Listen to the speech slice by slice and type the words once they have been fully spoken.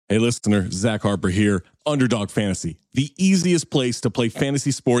Hey, listener, Zach Harper here. Underdog Fantasy, the easiest place to play fantasy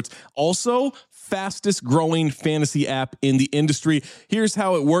sports. Also, fastest growing fantasy app in the industry. Here's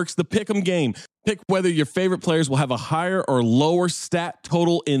how it works. The Pick'em game. Pick whether your favorite players will have a higher or lower stat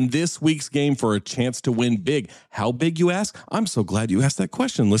total in this week's game for a chance to win big. How big, you ask? I'm so glad you asked that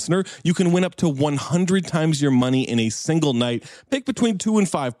question, listener. You can win up to 100 times your money in a single night. Pick between 2 and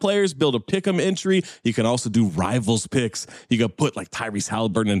 5 players. Build a Pick'em entry. You can also do rivals picks. You can put like Tyrese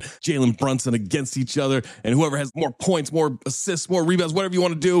Halliburton and Jalen Brunson against each other, and whoever has more points, more assists, more rebounds, whatever you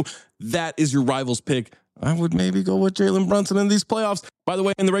want to do, that is your rivals pick. I would maybe go with Jalen Brunson in these playoffs. By the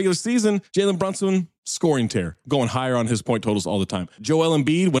way, in the regular season, Jalen Brunson, scoring tear, going higher on his point totals all the time. Joel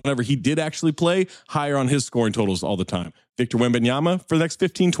Embiid, whenever he did actually play, higher on his scoring totals all the time. Victor Wembanyama, for the next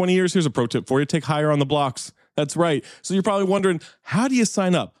 15, 20 years, here's a pro tip for you. Take higher on the blocks. That's right. So you're probably wondering, how do you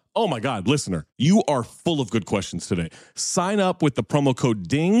sign up? Oh my God, listener, you are full of good questions today. Sign up with the promo code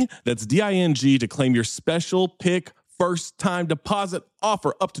DING, that's D-I-N-G, to claim your special pick first time deposit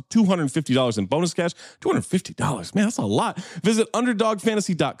offer up to $250 in bonus cash. $250, man, that's a lot. Visit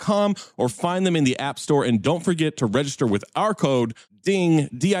underdogfantasy.com or find them in the App Store. And don't forget to register with our code DING,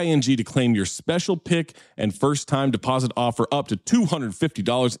 D-I-N-G, to claim your special pick and first time deposit offer up to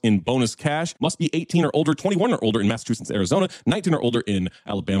 $250 in bonus cash. Must be 18 or older, 21 or older in Massachusetts, Arizona, 19 or older in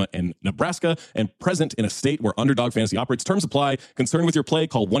Alabama and Nebraska, and present in a state where Underdog Fantasy operates. Terms apply. Concerned with your play,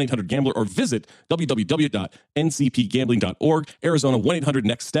 call 1-800-GAMBLER or visit www.ncpgambling.org. Arizona,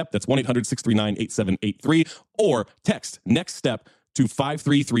 1-800-NEXT-STEP. That's 1-800-639-8783. Or text NEXT STEP to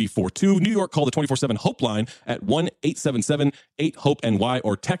 53342. New York, call the 24/7 Hope line at 1-877-8-HOPE-NY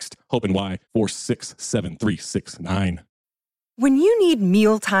or text HOPE-NY 467-369. When you need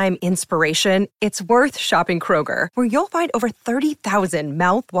mealtime inspiration, it's worth shopping Kroger, where you'll find over 30,000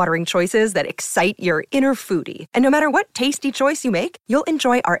 mouth-watering choices that excite your inner foodie. And no matter what tasty choice you make, you'll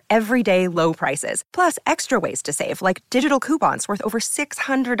enjoy our everyday low prices, plus extra ways to save, like digital coupons worth over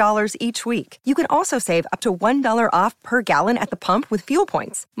 $600 each week. You can also save up to $1 off per gallon at the pump with fuel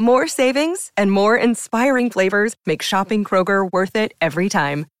points. More savings and more inspiring flavors make shopping Kroger worth it every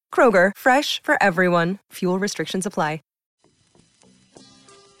time. Kroger, fresh for everyone. Fuel restrictions apply.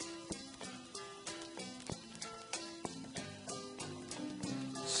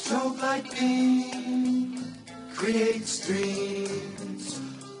 Stroke lightning creates dreams.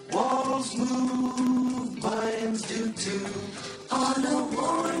 Walls move, minds do too. On a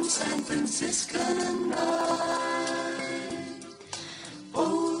warm San Francisco night.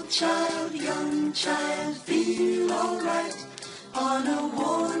 Old child, young child, feel alright. On a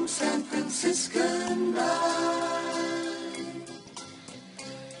warm San Francisco night.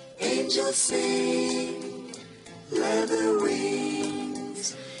 Angels sing, leather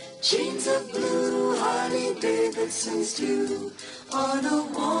wings. Chains of blue, Harley Davidson's too, on a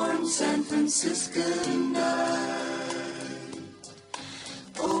warm San Francisco night.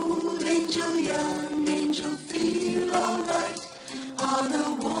 Old angel, young angel, feel alright, on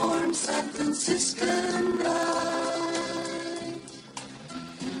a warm San Francisco night.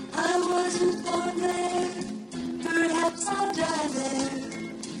 I wasn't born there, perhaps I'll die there.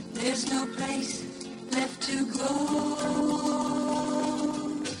 There's no place left to go.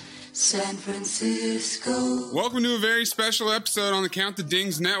 San Francisco. Welcome to a very special episode on the Count the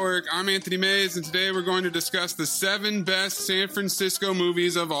Dings Network. I'm Anthony Mays, and today we're going to discuss the 7 best San Francisco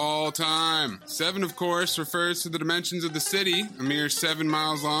movies of all time. 7, of course, refers to the dimensions of the city, a mere 7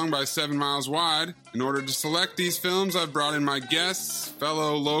 miles long by 7 miles wide. In order to select these films, I've brought in my guests,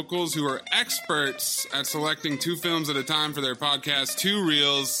 fellow locals who are experts at selecting 2 films at a time for their podcast, 2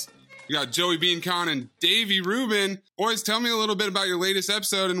 Reels. We got Joey Beancon and Davey Rubin. Boys, tell me a little bit about your latest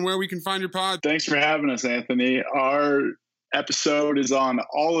episode and where we can find your pod. Thanks for having us, Anthony. Our episode is on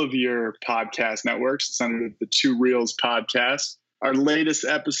all of your podcast networks. It's under the 2 Reels podcast. Our latest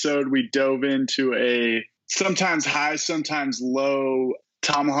episode, we dove into a sometimes high, sometimes low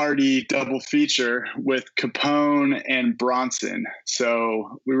Tom Hardy double feature with Capone and Bronson.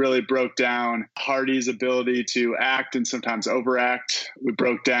 So we really broke down Hardy's ability to act and sometimes overact. We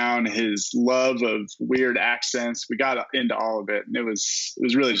broke down his love of weird accents. We got into all of it, and it was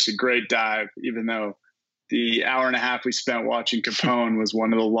really just a great dive, even though the hour and a half we spent watching Capone was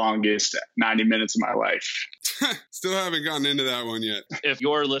one of the longest 90 minutes of my life. Still haven't gotten into that one yet. If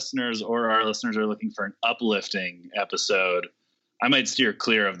your listeners or our listeners are looking for an uplifting episode, I might steer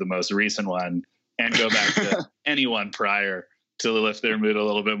clear of the most recent one and go back to anyone prior to lift their mood a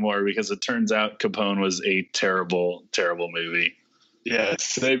little bit more, because it turns out Capone was a terrible, terrible movie. Yeah,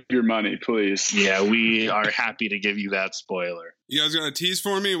 save your money, please. Yeah, we are happy to give you that spoiler. You guys got a tease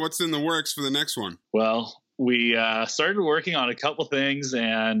for me? What's in the works for the next one? Well, we started working on a couple things,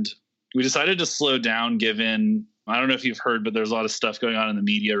 and we decided to slow down given, I don't know if you've heard, but there's a lot of stuff going on in the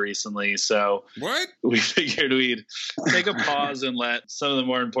media recently. So What? we figured we'd take a pause and let some of the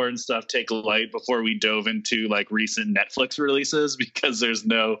more important stuff take light before we dove into like recent Netflix releases, because there's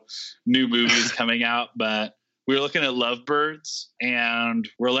no new movies coming out. But we were looking at Lovebirds, and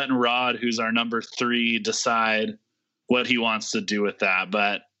we're letting Rod, who's our number 3, decide what he wants to do with that.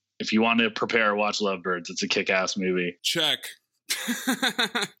 But if you want to prepare, watch Lovebirds. It's a kick-ass movie. Check.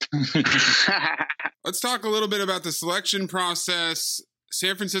 Let's talk a little bit about the selection process.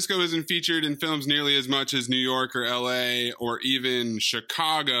 San Francisco isn't featured in films nearly as much as New York or LA or even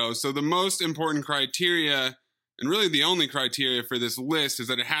Chicago. So the most important criteria, and really the only criteria for this list, is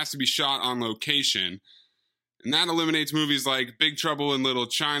that it has to be shot on location. And that eliminates movies like Big Trouble in Little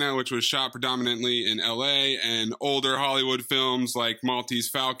China, which was shot predominantly in LA, and older Hollywood films like Maltese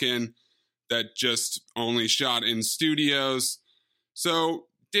Falcon that just only shot in studios. So,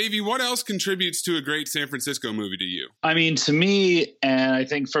 Davey, what else contributes to a great San Francisco movie to you? I mean, to me, and I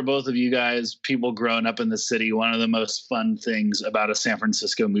think for both of you guys, people growing up in the city, one of the most fun things about a San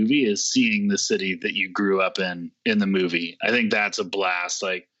Francisco movie is seeing the city that you grew up in the movie. I think that's a blast.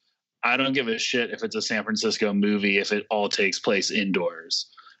 Like, I don't give a shit if it's a San Francisco movie if it all takes place indoors.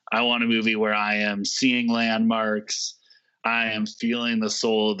 I want a movie where I am seeing landmarks, I am feeling the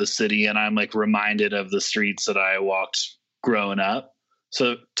soul of the city, and I'm like reminded of the streets that I walked growing up.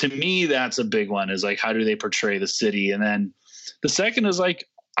 So to me, that's a big one, is like, how do they portray the city? And then the second is like,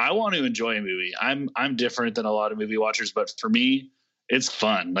 I want to enjoy a movie. I'm different than a lot of movie watchers, but for me, it's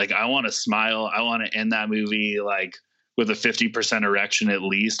fun. Like, I want to smile. I want to end that movie like with a 50% erection at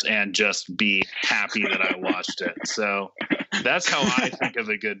least, and just be happy that I watched it. So that's how I think of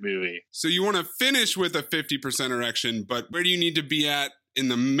a good movie. So you want to finish with a 50% erection, but where do you need to be at in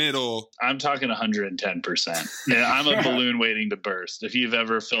the middle? I'm talking 110%. Yeah, I'm a balloon waiting to burst. If you've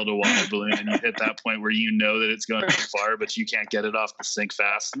ever filled a water balloon and you hit that point where you know that it's going too far, but you can't get it off the sink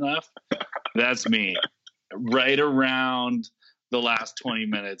fast enough, that's me. Right around the last 20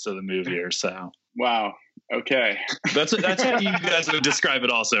 minutes of the movie or so. Wow. Okay. That's how you guys would describe it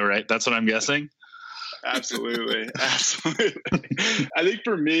also, right? That's what I'm guessing. Absolutely. I think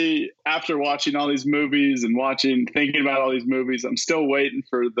for me, after watching all these movies and thinking about all these movies, I'm still waiting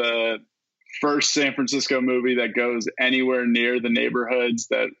for the first San Francisco movie that goes anywhere near the neighborhoods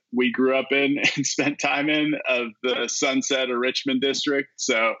that we grew up in and spent time in, of the Sunset or Richmond district.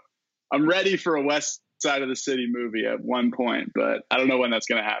 So I'm ready for a West Side of the City movie at one point, but I don't know when that's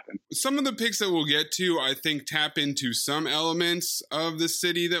going to happen. Some of the picks that we'll get to, I think, tap into some elements of the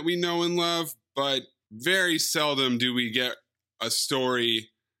city that we know and love, but very seldom do we get a story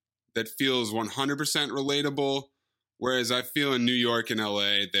that feels 100% relatable. Whereas I feel in New York and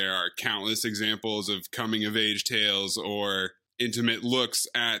LA, there are countless examples of coming of age tales or intimate looks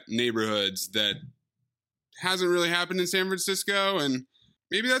at neighborhoods that hasn't really happened in San Francisco. And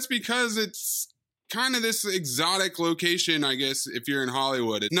maybe that's because it's kind of this exotic location, I guess, if you're in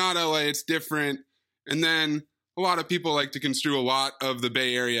Hollywood. It's not LA, it's different. And then a lot of people like to construe a lot of the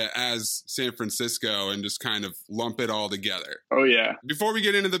Bay Area as San Francisco and just kind of lump it all together. Oh, yeah. Before we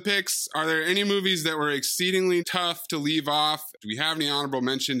get into the picks, are there any movies that were exceedingly tough to leave off? Do we have any honorable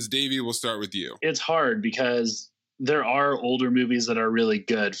mentions? Davey, we'll start with you. It's hard because there are older movies that are really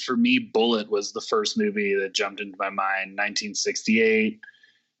good. For me, Bullet was the first movie that jumped into my mind, 1968.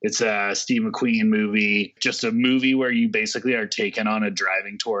 It's a Steve McQueen movie, just a movie where you basically are taken on a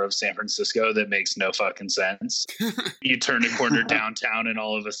driving tour of San Francisco that makes no fucking sense. You turn a corner downtown and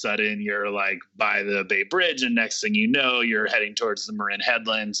all of a sudden you're like by the Bay Bridge, and next thing you know, you're heading towards the Marin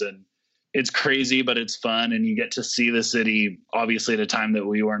Headlands, and it's crazy, but it's fun. And you get to see the city, obviously at a time that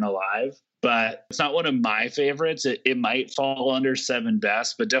we weren't alive, but it's not one of my favorites. It might fall under 7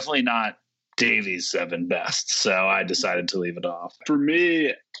 best, but definitely not Davey's 7 best. So I decided to leave it off. For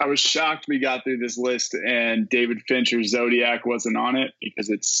me, I was shocked we got through this list and David Fincher's Zodiac wasn't on it, because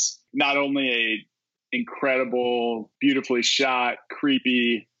it's not only a incredible, beautifully shot,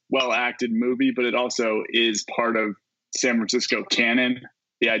 creepy, well-acted movie, but it also is part of San Francisco canon.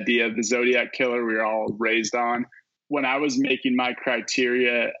 The idea of the Zodiac killer we were all raised on. When I was making my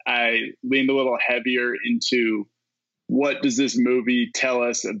criteria, I leaned a little heavier into what does this movie tell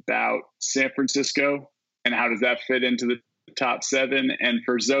us about San Francisco and how does that fit into the top 7? And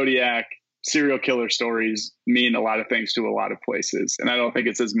for Zodiac, serial killer stories mean a lot of things to a lot of places. And I don't think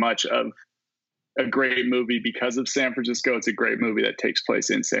it's as much of a great movie because of San Francisco. It's a great movie that takes place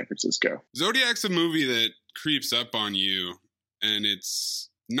in San Francisco. Zodiac's a movie that creeps up on you, and it's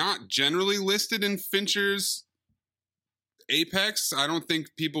not generally listed in Fincher's apex. I don't think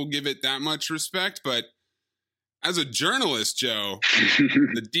people give it that much respect, but as a journalist, Joe,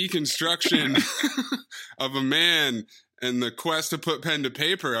 the deconstruction of a man and the quest to put pen to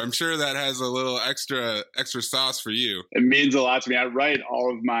paper, I'm sure that has a little extra sauce for you. It means a lot to me. I write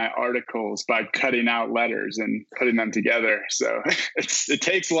all of my articles by cutting out letters and putting them together. So it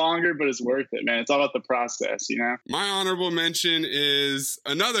takes longer, but it's worth it, man. It's all about the process, you know? My honorable mention is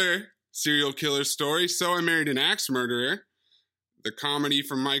another serial killer story, So I Married an Axe Murderer. The comedy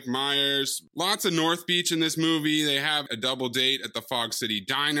from Mike Myers. Lots of North Beach in this movie. They have a double date at the Fog City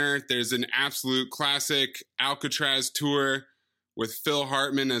Diner. There's an absolute classic Alcatraz tour with Phil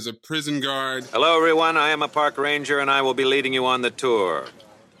Hartman as a prison guard. Hello, everyone. I am a park ranger, and I will be leading you on the tour.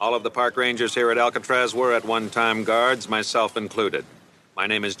 All of the park rangers here at Alcatraz were at one time guards, myself included. My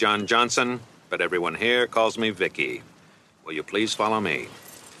name is John Johnson, but everyone here calls me Vicky. Will you please follow me?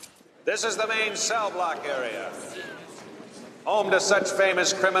 This is the main cell block area. Home to such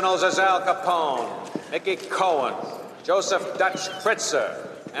famous criminals as Al Capone, Mickey Cohen, Joseph Dutch Kritzer,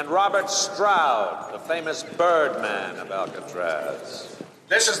 and Robert Stroud, the famous Birdman of Alcatraz.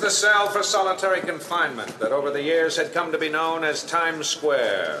 This is the cell for solitary confinement that over the years had come to be known as Times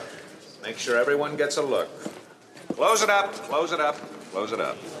Square. Make sure everyone gets a look. Close it up, close it up, close it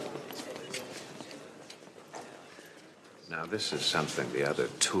up. Now, this is something the other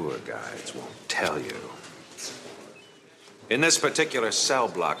tour guides won't tell you. In this particular cell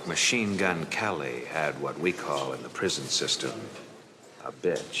block, Machine Gun Kelly had what we call in the prison system a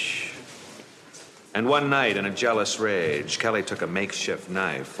bitch. And one night, in a jealous rage, Kelly took a makeshift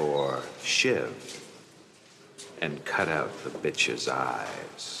knife, or shiv, and cut out the bitch's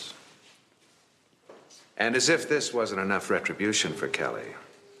eyes. And as if this wasn't enough retribution for Kelly,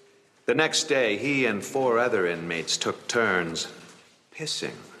 the next day, he and 4 other inmates took turns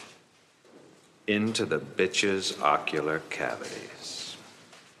pissing into the bitch's ocular cavities.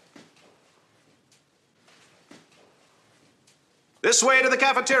 This way to the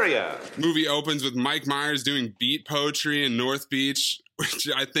cafeteria. Movie opens with Mike Myers doing beat poetry in North Beach, which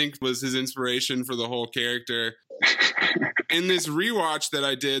I think was his inspiration for the whole character. In this rewatch that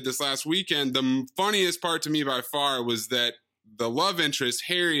I did this last weekend, the funniest part to me by far was that the love interest,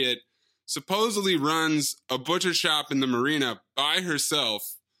 Harriet, supposedly runs a butcher shop in the marina by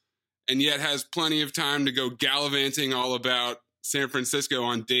herself, and yet has plenty of time to go gallivanting all about San Francisco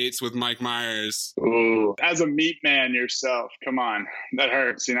on dates with Mike Myers. Ooh, as a meat man yourself, come on. That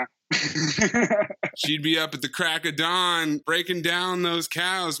hurts, you know? She'd be up at the crack of dawn breaking down those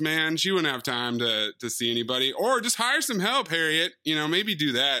cows, man. She wouldn't have time to see anybody. Or just hire some help, Harriet. You know, maybe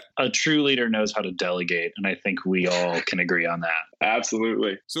do that. A true leader knows how to delegate, and I think we all can agree on that.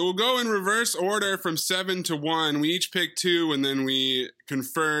 Absolutely. So we'll go in reverse order from 7 to 1. We each picked 2, and then we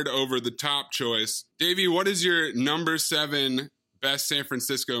conferred over the top choice. Davey, what is your number 7 best San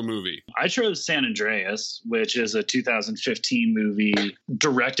Francisco movie? I chose San Andreas, which is a 2015 movie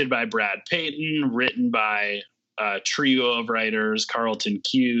directed by Brad Payton, written by a trio of writers, Carlton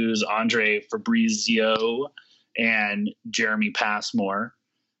Cuse, Andre Fabrizio, and Jeremy Passmore.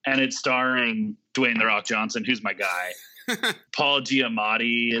 And it's starring Dwayne "The Rock" Johnson, who's my guy. Paul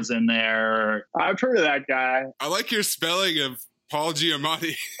Giamatti is in there. I've heard of that guy. I like your spelling of Paul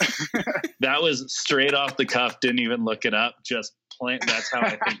Giamatti. That was straight off the cuff. Didn't even look it up. Just plain. That's how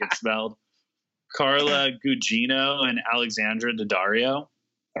I think it's spelled. Carla Gugino and Alexandra Daddario.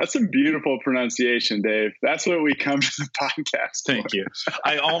 That's a beautiful pronunciation, Dave. That's what we come to the podcast for. Thank you.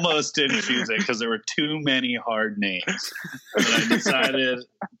 I almost didn't choose it because there were too many hard names. But I decided,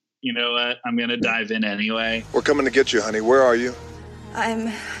 you know what? I'm going to dive in anyway. We're coming to get you, honey. Where are you?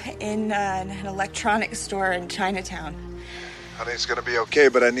 I'm in an electronics store in Chinatown. Honey, it's going to be okay,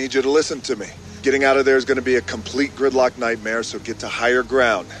 but I need you to listen to me. Getting out of there is going to be a complete gridlock nightmare, so get to higher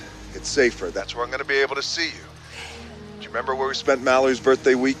ground. It's safer. That's where I'm going to be able to see you. Do you remember where we spent Mallory's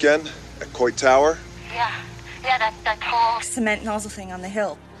birthday weekend? At Coit Tower? Yeah, that whole cement nozzle thing on the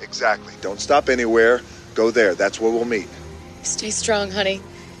hill. Exactly. Don't stop anywhere. Go there. That's where we'll meet. Stay strong, honey.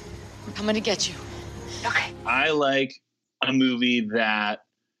 I'm coming to get you. Okay. I like a movie that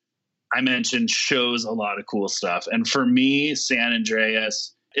I mentioned shows a lot of cool stuff. And for me, San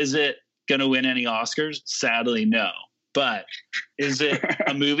Andreas, is it going to win any Oscars? Sadly, no. But is it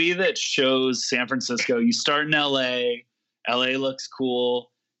a movie that shows San Francisco? You start in LA, LA looks cool,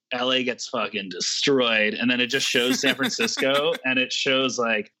 LA gets fucking destroyed, and then it just shows San Francisco, and it shows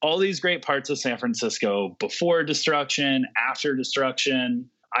like all these great parts of San Francisco before destruction, after destruction.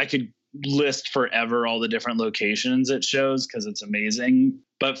 I could list forever all the different locations it shows because it's amazing.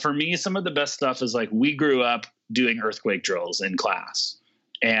 But for me, some of the best stuff is like we grew up doing earthquake drills in class,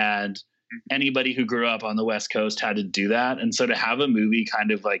 and anybody who grew up on the West Coast had to do that. And so to have a movie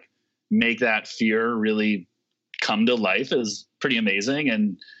kind of like make that fear really come to life is pretty amazing.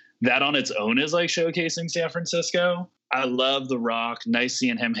 And that on its own is like showcasing San Francisco. I love The Rock. Nice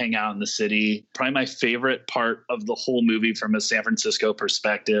seeing him hang out in the city. Probably my favorite part of the whole movie from a San Francisco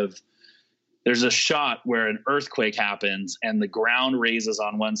perspective. There's a shot where an earthquake happens and the ground raises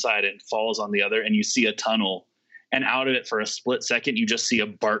on one side and falls on the other, and you see a tunnel. And out of it for a split second, you just see a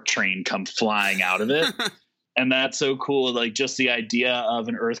BART train come flying out of it. And that's so cool. Like just the idea of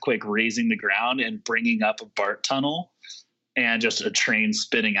an earthquake raising the ground and bringing up a BART tunnel and just a train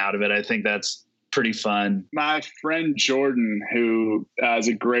spitting out of it. I think that's pretty fun. My friend Jordan, who is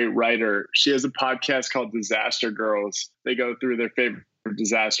a great writer, she has a podcast called Disaster Girls. They go through their favorite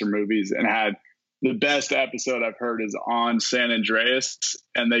disaster movies, and had the best episode I've heard is on San Andreas,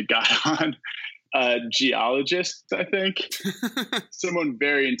 and they got on a geologist, I think, someone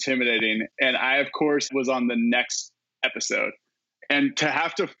very intimidating. And I, of course, was on the next episode. And to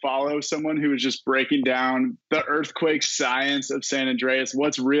have to follow someone who was just breaking down the earthquake science of San Andreas,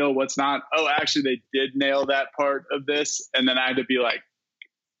 what's real, what's not. Oh, actually, they did nail that part of this. And then I had to be like,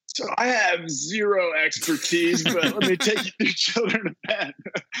 so I have zero expertise, but let me take you through Children of Men.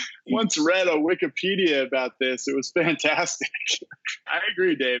 Once read a Wikipedia about this. It was fantastic. I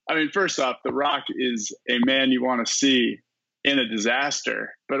agree, Dave. I mean, first off, The Rock is a man you want to see in a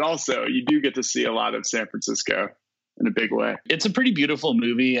disaster, but also you do get to see a lot of San Francisco in a big way. It's a pretty beautiful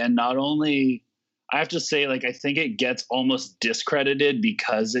movie. And not only, I have to say, like, I think it gets almost discredited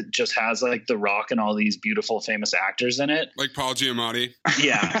because it just has like The Rock and all these beautiful, famous actors in it. Like Paul Giamatti.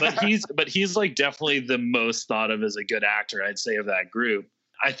 Yeah. But he's like definitely the most thought of as a good actor, I'd say, of that group.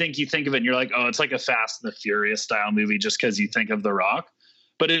 I think you think of it and you're like, oh, it's like a Fast and the Furious style movie just because you think of The Rock.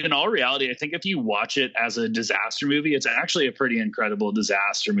 But in all reality, I think if you watch it as a disaster movie, it's actually a pretty incredible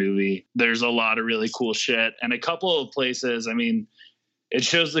disaster movie. There's a lot of really cool shit. And a couple of places, I mean, it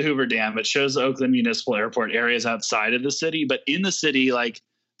shows the Hoover Dam. It shows the Oakland Municipal Airport, areas outside of the city. But in the city, like,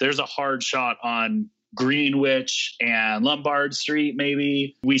 there's a hard shot on Greenwich and Lombard Street,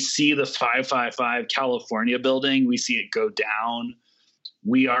 maybe. We see the 555 California building. We see it go down.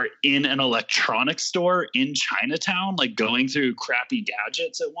 We are in an electronics store in Chinatown, like going through crappy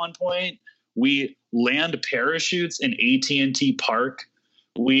gadgets at one point. We land parachutes in AT&T Park.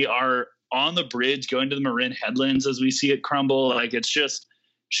 We are on the bridge going to the Marin Headlands as we see it crumble. Like, it's just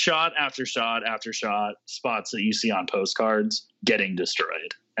shot after shot after shot, spots that you see on postcards getting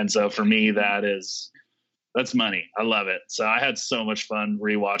destroyed. And so for me, that's money. I love it. So I had so much fun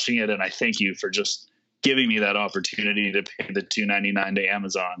rewatching it. And I thank you for just giving me that opportunity to pay the $2.99 to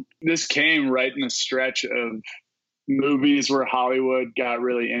Amazon. This came right in a stretch of movies where Hollywood got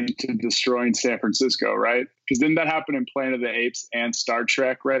really into destroying San Francisco, right? Because didn't that happen in Planet of the Apes and Star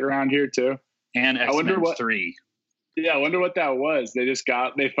Trek right around here too? And X-Men 3. Yeah, I wonder what that was.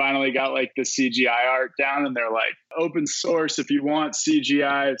 They finally got like the CGI art down, and they're like, open source, if you want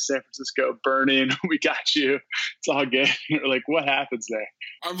CGI of San Francisco burning, we got you. It's all good. Like, what happens there?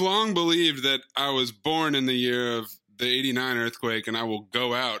 I've long believed that I was born in the year of the 89 earthquake, and I will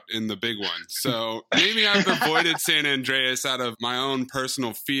go out in the big one. So maybe I've avoided San Andreas out of my own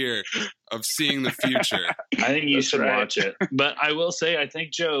personal fear of seeing the future. I think you should watch it. But I will say, I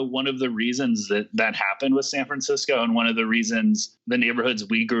think, Joe, one of the reasons that happened with San Francisco, and one of the reasons the neighborhoods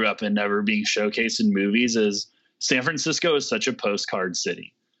we grew up in never being showcased in movies, is San Francisco is such a postcard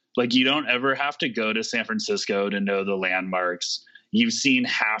city. Like, you don't ever have to go to San Francisco to know the landmarks. You've seen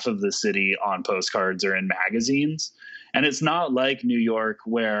half of the city on postcards or in magazines. And it's not like New York,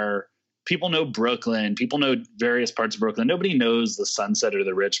 where people know Brooklyn, people know various parts of Brooklyn. Nobody knows the Sunset or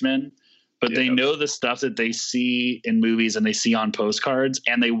the Richmond, but they know the stuff that they see in movies and they see on postcards,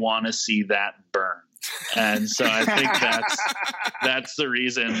 and they want to see that burn. And so I think that's the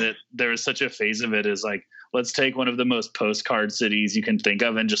reason that there is such a phase of it, is like, let's take one of the most postcard cities you can think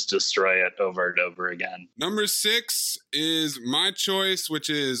of and just destroy it over and over again. Number 6 is my choice, which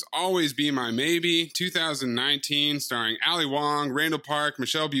is Always Be My Maybe, 2019, starring Ali Wong, Randall Park,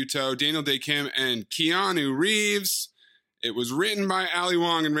 Michelle Buteau, Daniel Day Kim, and Keanu Reeves. It was written by Ali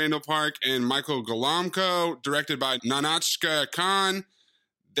Wong and Randall Park and Michael Golomko, directed by Nanachka Khan.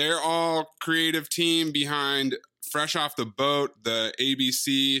 They're all creative team behind Fresh Off the Boat, the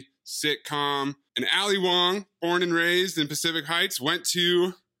ABC sitcom. And Ali Wong, born and raised in Pacific Heights, went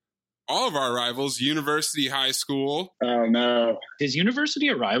to all of our rivals, University High School. Oh, no. Is University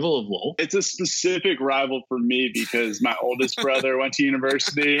a rival of Lowell? It's a specific rival for me because my oldest brother went to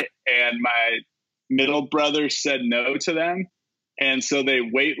university and my middle brother said no to them. And so they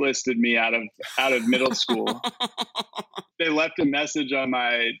waitlisted me out of middle school. They left a message on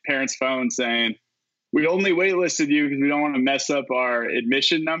my parents' phone saying, we only waitlisted you because we don't want to mess up our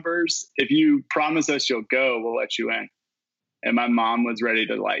admission numbers. If you promise us you'll go, we'll let you in. And my mom was ready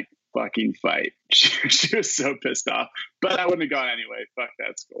to like fucking fight. She was so pissed off, but I wouldn't have gone anyway. Fuck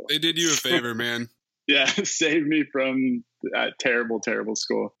that school. They did you a favor, man. Yeah, saved me from that terrible, terrible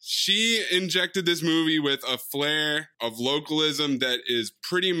school. She injected this movie with a flair of localism that is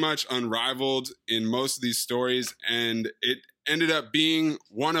pretty much unrivaled in most of these stories, and it ended up being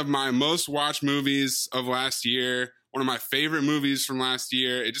one of my most watched movies of last year, one of my favorite movies from last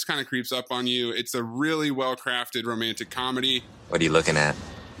year. It just kind of creeps up on you. It's a really well-crafted romantic comedy. What are you looking at?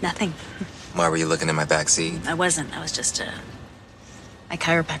 Nothing. Why were you looking in my backseat? I wasn't. I was just, my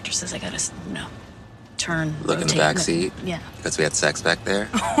chiropractor says I gotta, turn. Look in the back seat? Yeah. Because we had sex back there?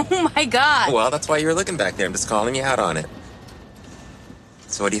 Oh my God. Well, that's why you were looking back there. I'm just calling you out on it.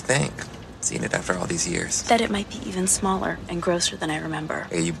 So what do you think? Seeing it after all these years. That it might be even smaller and grosser than I remember.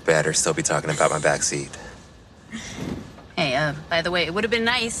 Hey, you better still be talking about my back seat. Hey, by the way, it would have been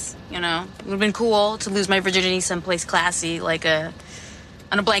nice, It would have been cool to lose my virginity someplace classy, like on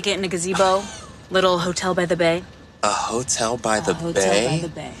a blanket in a gazebo. Little hotel by the bay. A hotel by the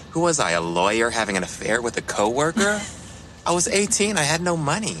bay? Who was I, a lawyer having an affair with a coworker? I was 18. I had no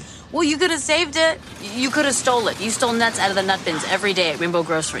money. Well, you could have saved it. You could have stole it. You stole nuts out of the nut bins every day at Rainbow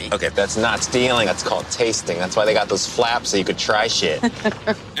Grocery. Okay, that's not stealing. That's called tasting. That's why they got those flaps so you could try shit.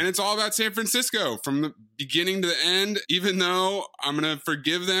 And it's all about San Francisco from the beginning to the end. Even though I'm going to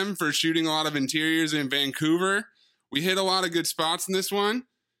forgive them for shooting a lot of interiors in Vancouver, we hit a lot of good spots in this one,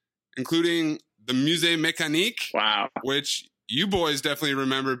 including the Musée Mécanique. Wow. Which you boys definitely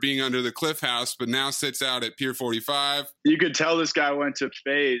remember being under the Cliff House, but now sits out at Pier 45. You could tell this guy went to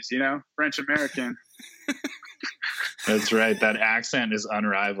Phase, French American. That's right. That accent is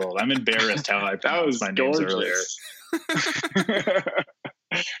unrivaled. I'm embarrassed how I pronounced my names earlier. That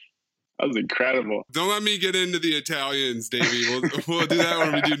was incredible. Don't let me get into the Italians, Davey. We'll do that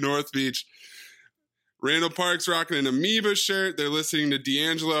when we do North Beach. Randall Park's rocking an Amoeba shirt. They're listening to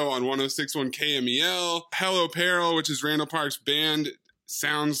D'Angelo on 106.1 KMEL. Hello Peril, which is Randall Park's band,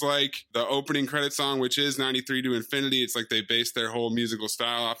 sounds like the opening credit song, which is 93 to Infinity. It's like they based their whole musical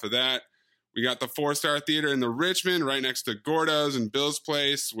style off of that. We got the 4-Star Theater in the Richmond, right next to Gordo's and Bill's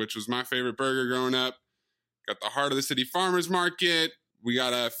Place, which was my favorite burger growing up. Got the Heart of the City Farmers Market. We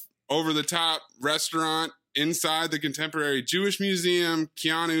got a over-the-top restaurant inside the Contemporary Jewish Museum.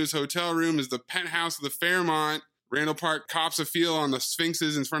 Keanu's hotel room is the penthouse of the Fairmont. Randall Park cops a feel on the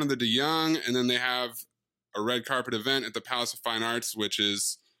Sphinxes in front of the DeYoung, and then they have a red carpet event at the Palace of Fine Arts, which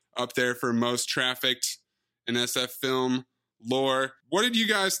is up there for most trafficked in SF film lore. What did you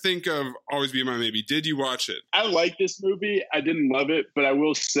guys think of Always Be My Maybe? Did you watch it? I like this movie. I didn't love it, but I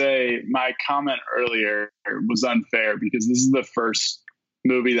will say my comment earlier was unfair because this is the first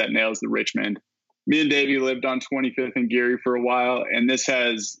movie that nails the Richmond. Me and Davey lived on 25th and Geary for a while, and this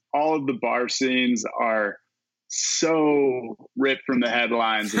has all of the bar scenes are so ripped from the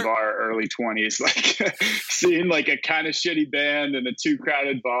headlines of our early 20s. Like seeing like a kind of shitty band in a too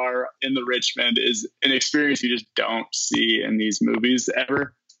crowded bar in the Richmond is an experience you just don't see in these movies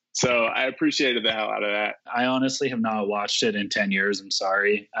ever. So I appreciated the hell out of that. I honestly have not watched it in 10 years. I'm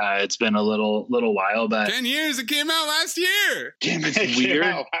sorry. It's been a little while, but 10 years. It came out last year. It's weird.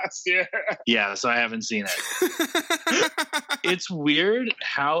 Last year. Yeah, so I haven't seen it. It's weird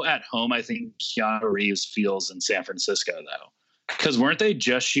how at home I think Keanu Reeves feels in San Francisco, though. Because weren't they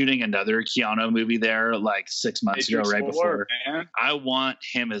just shooting another Keanu movie there like 6 months ago, right before? Man. I want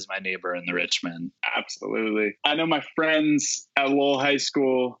him as my neighbor in the Richmond. Absolutely. I know my friends at Lowell High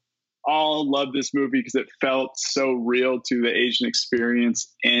School all loved this movie because it felt so real to the Asian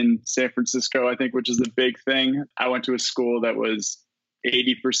experience in San Francisco, I think, which is a big thing. I went to a school that was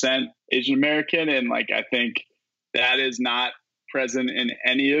 80% Asian American, and like I think that is not present in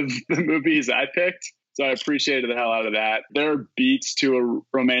any of the movies I picked. So I appreciated the hell out of that. There are beats to a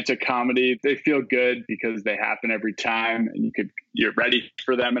romantic comedy. They feel good because they happen every time and you're ready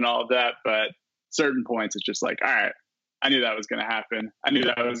for them and all of that. But certain points, it's just like, all right, I knew that was going to happen. I knew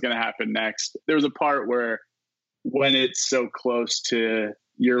that was going to happen next. There was a part where when it's so close to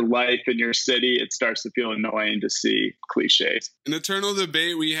your life in your city, it starts to feel annoying to see cliches. An eternal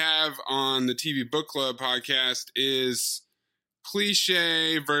debate we have on the TV Book Club podcast is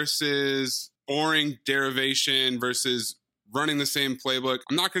cliche versus boring derivation versus running the same playbook.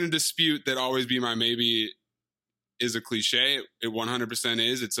 I'm not going to dispute that Always Be My Maybe is a cliche. It 100%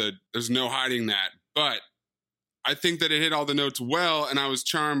 is. There's no hiding that. But I think that it hit all the notes well, and I was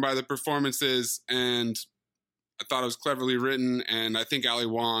charmed by the performances, and I thought it was cleverly written, and I think Ali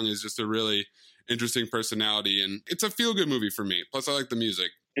Wong is just a really interesting personality, and it's a feel-good movie for me. Plus, I like the music.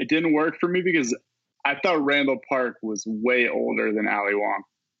 It didn't work for me because I thought Randall Park was way older than Ali Wong.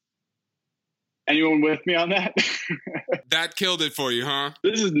 Anyone with me on that? That killed it for you, huh?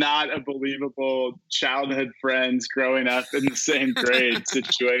 This is not a believable childhood friends growing up in the same grade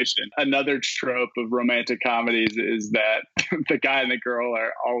situation. Another trope of romantic comedies is that the guy and the girl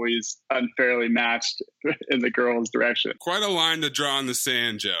are always unfairly matched in the girl's direction. Quite a line to draw in the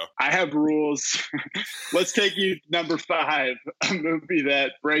sand, Joe. I have rules. Let's take you to number 5, a movie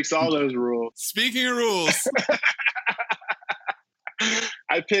that breaks all those rules. Speaking of rules.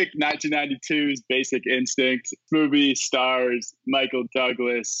 I picked 1992's Basic Instinct. This movie stars Michael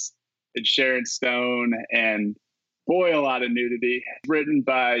Douglas and Sharon Stone, and boy, a lot of nudity. Written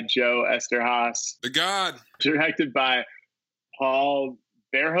by Joe Eszterhas. The God. Directed by Paul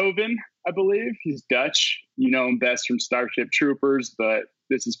Verhoeven, I believe. He's Dutch. You know him best from Starship Troopers, but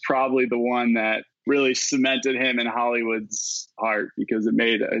this is probably the one that really cemented him in Hollywood's heart because it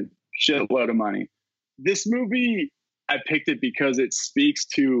made a shitload of money. This movie, I picked it because it speaks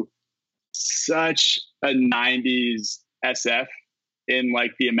to such a 90s SF in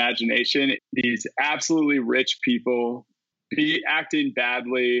like the imagination. These absolutely rich people acting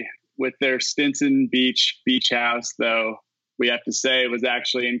badly with their Stinson Beach house, though we have to say it was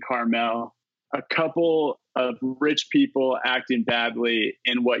actually in Carmel. A couple of rich people acting badly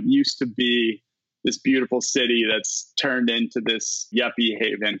in what used to be this beautiful city that's turned into this yuppie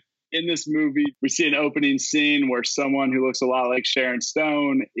haven. In this movie, we see an opening scene where someone who looks a lot like Sharon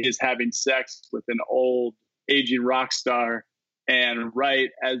Stone is having sex with an old, aging rock star. And right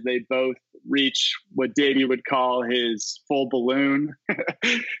as they both reach what Davey would call his full balloon,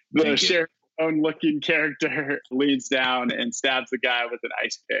 the Sharon Stone-looking character leans down and stabs the guy with an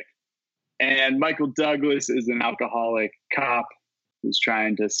ice pick. And Michael Douglas is an alcoholic cop who's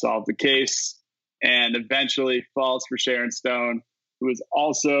trying to solve the case and eventually falls for Sharon Stone, who is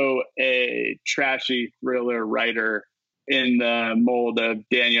also a trashy thriller writer in the mold of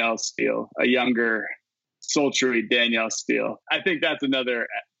Danielle Steele, a younger, sultry Danielle Steele. I think that's another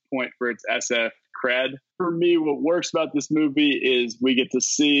point for its SF cred. For me, what works about this movie is we get to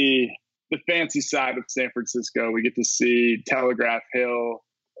see the fancy side of San Francisco. We get to see Telegraph Hill,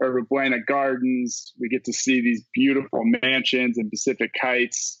 Yerba Buena Gardens. We get to see these beautiful mansions in Pacific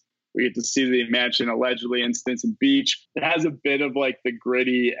Heights. We get to see the mansion allegedly in Stinson Beach. It has a bit of like the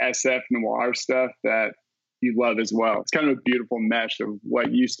gritty SF noir stuff that you love as well. It's kind of a beautiful mesh of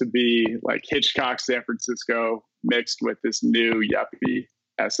what used to be like Hitchcock San Francisco mixed with this new yuppie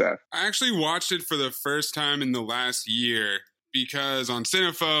SF. I actually watched it for the first time in the last year because on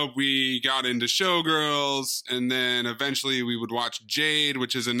Cinephobe, we got into Showgirls, and then eventually we would watch Jade,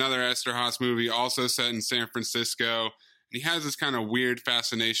 which is another Eszterhas movie also set in San Francisco. And he has this kind of weird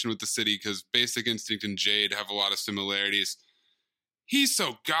fascination with the city because Basic Instinct and Jade have a lot of similarities. He's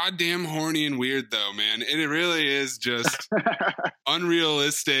so goddamn horny and weird, though, man. And it really is just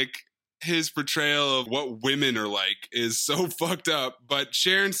unrealistic. His portrayal of what women are like is so fucked up. But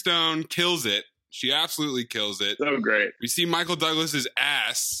Sharon Stone kills it. She absolutely kills it. So great. We see Michael Douglas's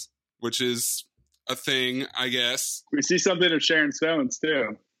ass, which is a thing, I guess. We see something of Sharon Stone's,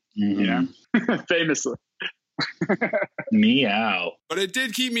 too. Mm-hmm. Yeah, famously. Meow. But it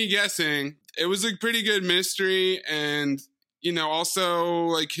did keep me guessing. It was a pretty good mystery, and you know, also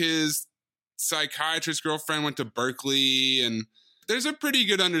like his psychiatrist girlfriend went to Berkeley, and there's a pretty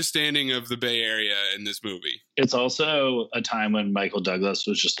good understanding of the Bay Area in this movie. It's also a time when Michael Douglas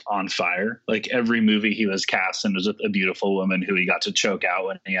was just on fire. Like every movie he was cast in was with a beautiful woman who he got to choke out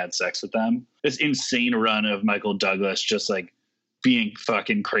when he had sex with them. This insane run of Michael Douglas just like being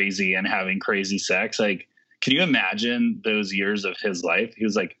fucking crazy and having crazy sex. Like, can you imagine those years of his life? He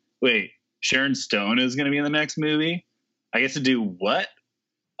was like, wait, Sharon Stone is going to be in the next movie? I get to do what?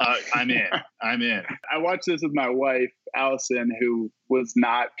 I'm in. I'm in. I watched this with my wife, Allison, who was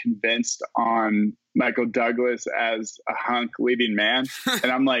not convinced on Michael Douglas as a hunk leading man.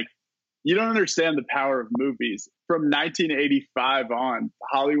 And I'm like, you don't understand the power of movies. From 1985 on,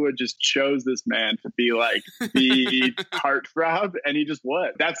 Hollywood just chose this man to be like the heartthrob, and he just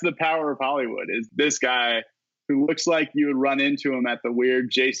was. That's the power of Hollywood, is this guy who looks like you would run into him at the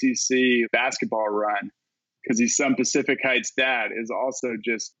weird JCC basketball run because he's some Pacific Heights dad, is also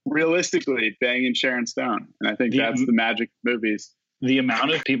just realistically banging Sharon Stone. And I think that's the magic of movies. The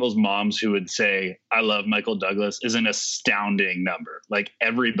amount of people's moms who would say, I love Michael Douglas is an astounding number. Like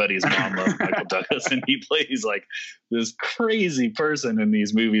everybody's mom loves Michael Douglas, and he plays like this crazy person in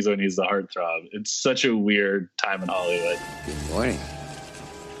these movies when he's the heartthrob. It's such a weird time in Hollywood. Good morning.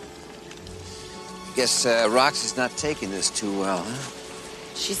 Guess Roxy's not taking this too well, huh?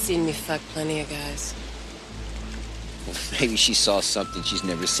 She's seen me fuck plenty of guys. Well, maybe she saw something she's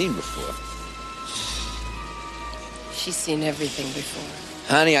never seen before. She's seen everything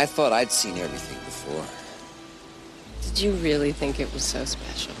before. Honey, I thought I'd seen everything before. Did you really think it was so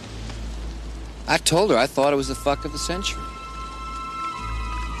special? I told her I thought it was the fuck of the century.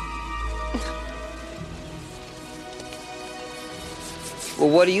 Well,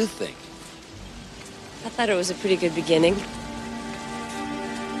 what do you think? I thought it was a pretty good beginning.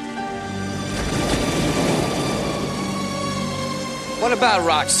 What about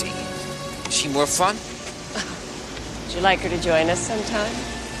Roxy? Is she more fun? Would you like her to join us sometime?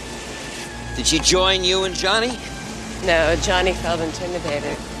 Did she join you and Johnny? No, Johnny felt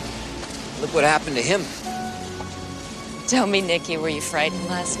intimidated. Look what happened to him. Tell me, Nikki, were you frightened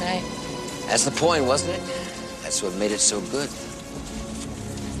last night? That's the point, wasn't it? That's what made it so good.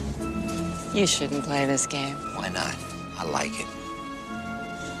 You shouldn't play this game. Why not? I like it.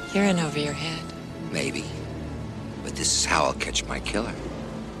 You're in over your head. Maybe. But this is how I'll catch my killer.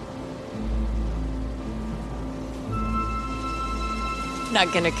 I'm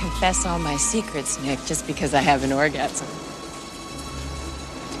not gonna confess all my secrets, Nick, just because I have an orgasm.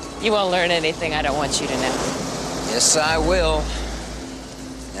 You won't learn anything I don't want you to know. Yes, I will.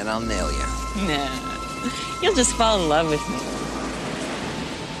 And I'll nail you. No. You'll just fall in love with me.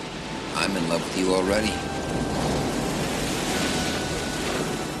 I'm in love with you already.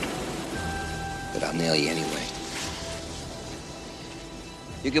 But I'll nail you anyway.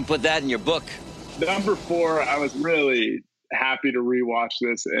 You can put that in your book. Number 4, I was really happy to rewatch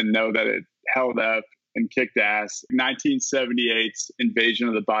this and know that it held up and kicked ass. 1978's Invasion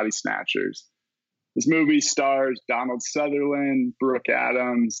of the Body Snatchers. This movie stars Donald Sutherland, Brooke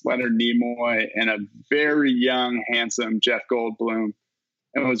Adams, Leonard Nimoy, and a very young, handsome Jeff Goldblum.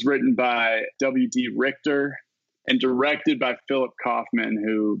 And was written by W.D. Richter and directed by Philip Kaufman,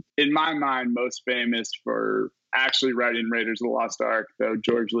 who, in my mind, most famous for actually writing Raiders of the Lost Ark, though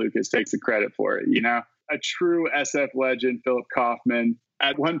George Lucas takes the credit for it, you know? A true SF legend, Philip Kaufman.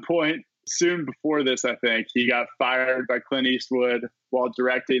 At one point, soon before this, I think, he got fired by Clint Eastwood while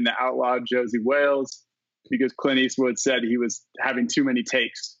directing The Outlaw Josie Wales because Clint Eastwood said he was having too many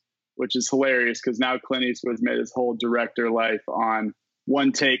takes, which is hilarious because now Clint Eastwood's made his whole director life on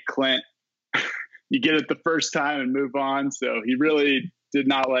one take Clint. You get it the first time and move on. So he really did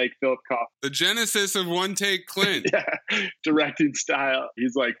not like Philip Kaufman. The genesis of one take Clint. Yeah, directing style.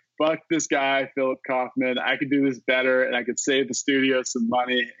 He's like, fuck this guy, Philip Kaufman. I could do this better and I could save the studio some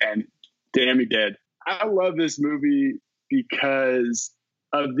money. And damn, he did. I love this movie because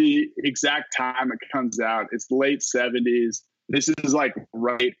of the exact time it comes out. It's late 70s. This is like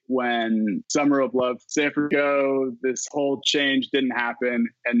right when Summer of Love, San Francisco, this whole change didn't happen.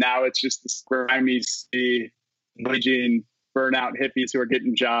 And now it's just this grimy, raging, burnout hippies who are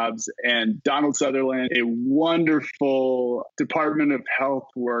getting jobs. And Donald Sutherland, a wonderful Department of Health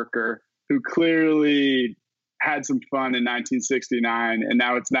worker who clearly had some fun in 1969. And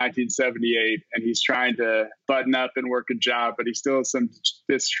now it's 1978. And he's trying to button up and work a job, but he still has some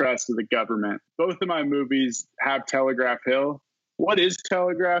distrust of the government. Both of my movies have Telegraph Hill. What is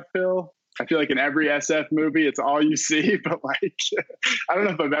Telegraph Hill? I feel like in every SF movie, it's all you see, but like, I don't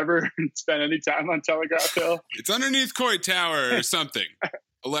know if I've ever spent any time on Telegraph Hill. It's underneath Coit Tower or something,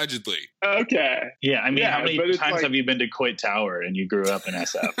 allegedly. Okay. Yeah, I mean, how many times like, have you been to Coit Tower and you grew up in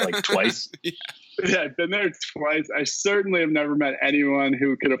SF? Like twice? Yeah, I've been there twice. I certainly have never met anyone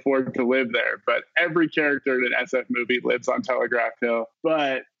who could afford to live there, but every character in an SF movie lives on Telegraph Hill.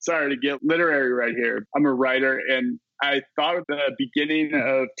 But sorry to get literary right here. I'm a writer, and I thought at the beginning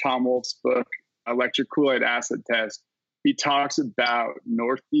of Tom Wolfe's book, Electric Kool-Aid Acid Test, he talks about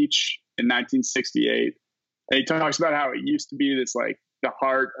North Beach in 1968. And he talks about how it used to be this like the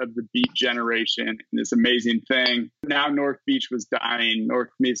heart of the Beat generation and this amazing thing. Now North Beach was dying. North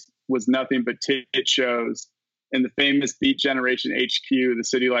Beach was nothing but tit shows. And the famous Beat Generation HQ, the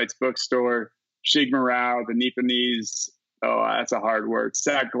City Lights bookstore, Shig Morale, the Nipponese, oh, that's a hard word,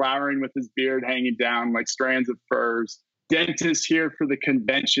 sat glowering with his beard hanging down like strands of furs. Dentists here for the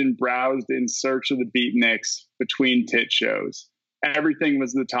convention browsed in search of the beatniks between tit shows. Everything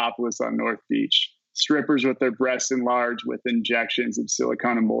was the top list on North Beach. Strippers with their breasts enlarged with injections of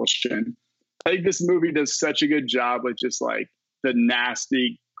silicone emulsion. I think this movie does such a good job with just like the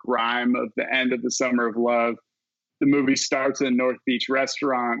nasty grime of the end of the Summer of Love. The movie starts in a North Beach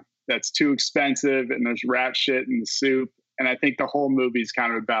restaurant that's too expensive and there's rat shit in the soup. And I think the whole movie is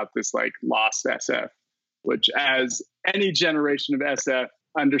kind of about this like lost SF, which as any generation of SF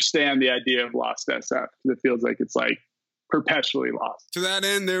understand the idea of lost SF. It feels like it's like perpetually lost. To that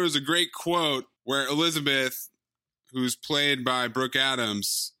end, there was a great quote where Elizabeth, who's played by Brooke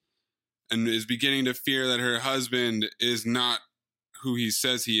Adams, and is beginning to fear that her husband is not who he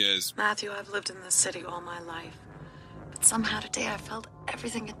says he is. Matthew, I've lived in this city all my life. But somehow today I felt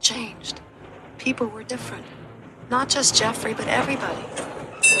everything had changed. People were different. Not just Jeffrey, but everybody.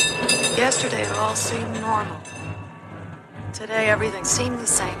 Yesterday it all seemed normal. Today everything seemed the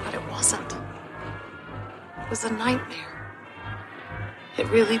same, but it wasn't. It was a nightmare. It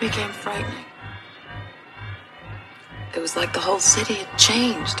really became frightening. It was like the whole city had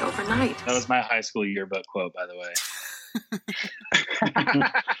changed overnight. That was my high school yearbook quote, by the way.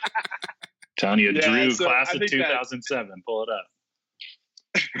 Telling you, Drew, class of 2007. Pull it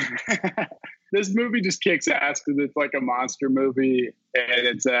up. This movie just kicks ass because it's like a monster movie and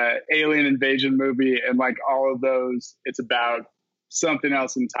it's a alien invasion movie, and like all of those, it's about something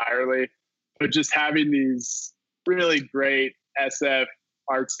else entirely. But just having these really great SF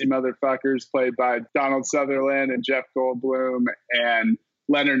artsy motherfuckers played by Donald Sutherland and Jeff Goldblum and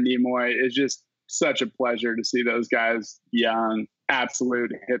Leonard Nimoy is just such a pleasure to see those guys young,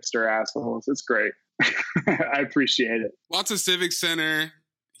 absolute hipster assholes. It's great. I appreciate it. Lots of Civic Center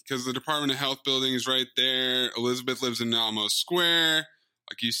because the Department of Health building is right there. Elizabeth lives in Alamo Square.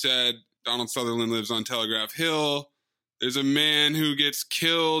 Like you said, Donald Sutherland lives on Telegraph Hill. There's a man who gets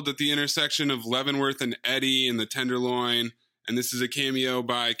killed at the intersection of Leavenworth and Eddy in the Tenderloin. And this is a cameo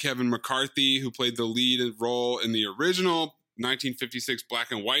by Kevin McCarthy, who played the lead role in the original 1956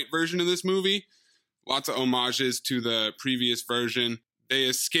 black and white version of this movie. Lots of homages to the previous version. They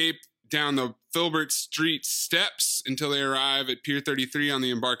escape down the Filbert Street steps until they arrive at Pier 33 on the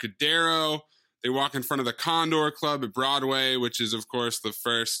Embarcadero. They walk in front of the Condor Club at Broadway, which is, of course, the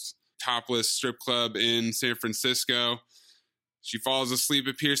first topless strip club in San Francisco. She falls asleep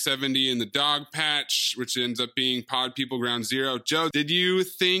at Pier 70 in the Dog Patch, which ends up being Pod People Ground Zero. Joe, did you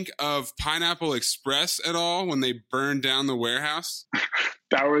think of Pineapple Express at all when they burned down the warehouse?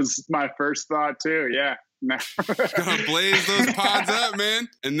 That was my first thought, too. Yeah. Gonna blaze those pods up, man.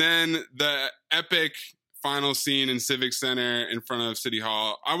 And then the epic final scene in Civic Center in front of City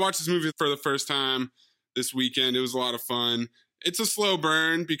Hall. I watched this movie for the first time this weekend. It was a lot of fun. It's a slow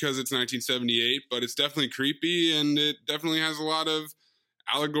burn because it's 1978, but it's definitely creepy and it definitely has a lot of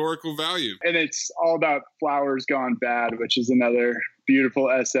allegorical value. And it's all about Flowers Gone Bad, which is another beautiful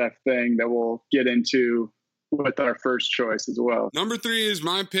SF thing that we'll get into with our first choice as well. Number 3 is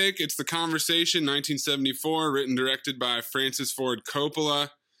my pick. It's The Conversation, 1974, written and directed by Francis Ford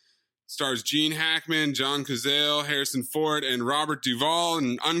Coppola. Stars Gene Hackman, John Cazale, Harrison Ford, and Robert Duvall in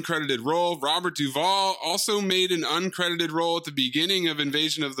an uncredited role. Robert Duvall also made an uncredited role at the beginning of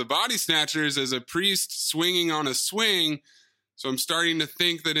Invasion of the Body Snatchers as a priest swinging on a swing. So I'm starting to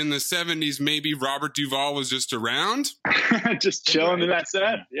think that in the 70s, maybe Robert Duvall was just around. Just chilling in that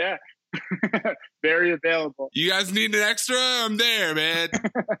set. Yeah. Very available. You guys need an extra? I'm there, man.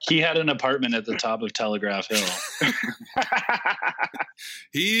 He had an apartment at the top of Telegraph Hill.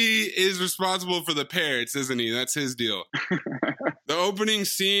 He is responsible for the parrots, isn't he? That's his deal. The opening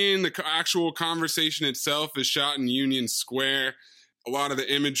scene, the actual conversation itself, is shot in Union Square. A lot of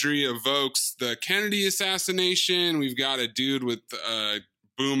the imagery evokes the Kennedy assassination. We've got a dude with a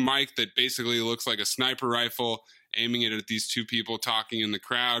boom mic that basically looks like a sniper rifle, aiming it at these two people talking in the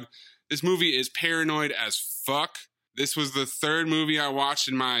crowd. This movie is paranoid as fuck. This was the third movie I watched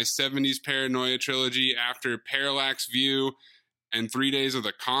in my 70s paranoia trilogy after Parallax View and 3 Days of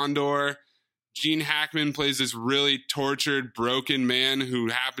the Condor. Gene Hackman plays this really tortured, broken man who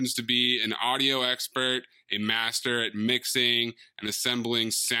happens to be an audio expert, a master at mixing and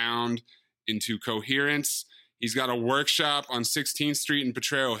assembling sound into coherence. He's got a workshop on 16th Street in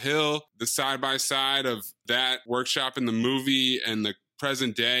Potrero Hill. The side-by-side of that workshop in the movie and the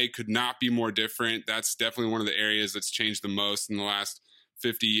present day could not be more different. That's definitely one of the areas that's changed the most in the last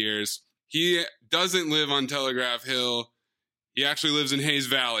 50 years. He doesn't live on Telegraph Hill. He actually lives in Hayes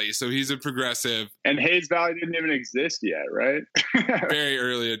Valley, so he's a progressive. And Hayes Valley didn't even exist yet, right? Very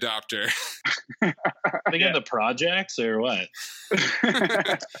early adopter. Thinking the projects or what?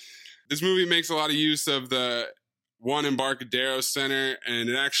 This movie makes a lot of use of the One Embarcadero Center, and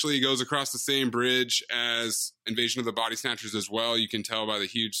it actually goes across the same bridge as Invasion of the Body Snatchers as well. You can tell by the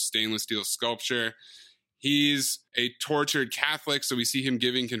huge stainless steel sculpture. He's a tortured Catholic, so we see him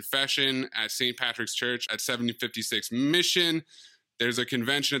giving confession at St. Patrick's Church at 756 Mission. There's a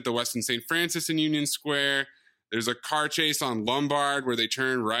convention at the Westin St. Francis in Union Square. There's a car chase on Lombard where they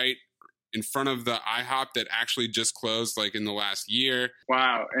turn right in front of the IHOP that actually just closed like in the last year.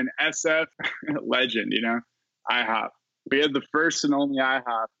 Wow, an SF legend, you know? IHOP. We had the first and only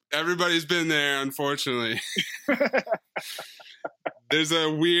IHOP. Everybody's been there, unfortunately. There's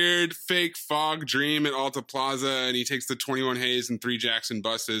a weird fake fog dream at Alta Plaza, and he takes the 21 Hayes and 3 Jackson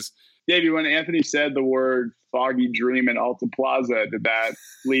buses. Davey, when Anthony said the word foggy dream at Alta Plaza, did that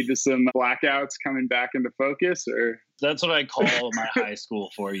lead to some blackouts coming back into focus? Or That's what I call my high school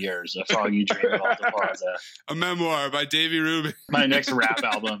 4 years, a foggy dream at Alta Plaza. A memoir by Davey Rubin. My next rap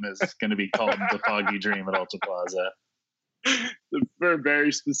album is going to be called The Foggy Dream at Alta Plaza. For a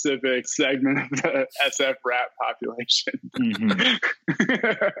very specific segment of the SF rap population.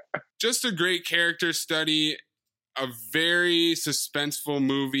 Mm-hmm. Just a great character study, a very suspenseful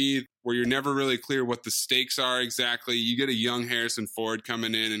movie where you're never really clear what the stakes are exactly. You get a young Harrison Ford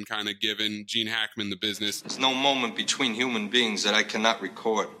coming in and kind of giving Gene Hackman the business. There's no moment between human beings that I cannot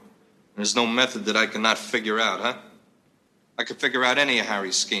record. There's no method that I cannot figure out, huh? I could figure out any of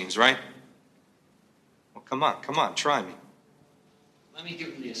Harry's schemes, right? Well, come on, try me. Let me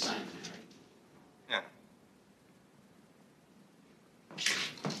give him the assignment, Harry.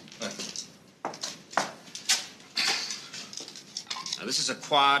 Now, this is a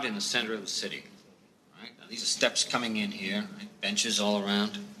quad in the center of the city. All right? Now, these are steps coming in here, right? Benches all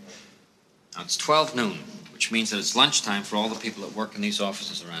around. Now, it's 12 noon, which means that it's lunchtime for all the people that work in these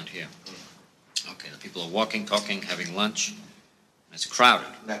offices around here. Okay, the people are walking, talking, having lunch, and it's crowded.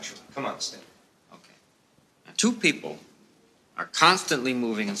 Naturally. Come on, Stan. Okay. Now, 2 people are constantly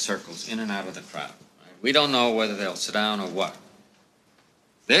moving in circles in and out of the crowd. Right? We don't know whether they'll sit down or what.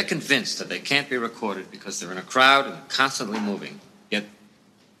 They're convinced that they can't be recorded because they're in a crowd and constantly moving, yet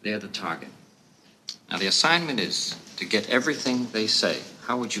they're the target. Now, the assignment is to get everything they say.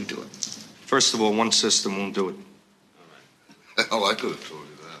 How would you do it? First of all, one system won't do it. All right. Hell, I could have told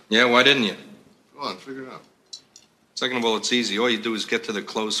you that. Yeah, why didn't you? Go on, figure it out. Second of all, it's easy. All you do is get to the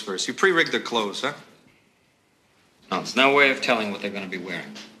clothes first. You pre-rig their clothes, huh? No, there's no way of telling what they're going to be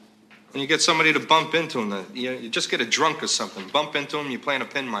wearing. When you get somebody to bump into them, you just get a drunk or something. Bump into them, you're playing a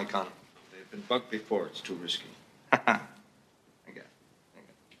pin mic on them. They've been bugged before. It's too risky. I got it.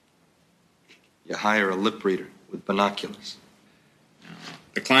 You hire a lip reader with binoculars. No.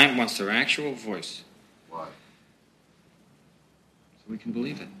 The client wants their actual voice. Why? So we can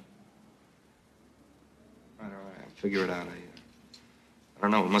believe it. All right. Figure it out. I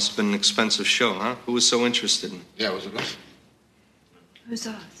don't know. It must have been an expensive show, huh? Who was so interested in it? Yeah, was it us? Who's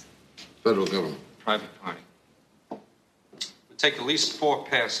us? Federal government. Private party. It'd take at least 4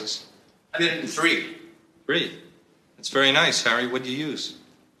 passes. I did it in 3. 3? That's very nice, Harry. What'd you use?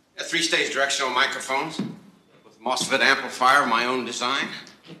 3-stage directional microphones with MOSFET amplifier of my own design.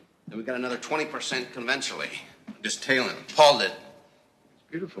 Then we got another 20% conventionally. Just tailing. Paul did.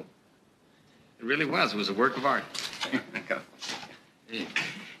 It's beautiful. It really was. It was a work of art.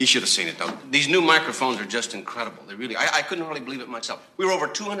 You should have seen it, though. These new microphones are just incredible. They really, I couldn't really believe it myself. We were over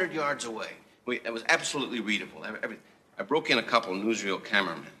 200 yards away. It was absolutely readable. I broke in a couple newsreel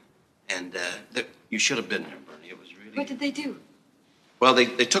cameramen, and you should have been there, Bernie. It was really... What did they do? Well, they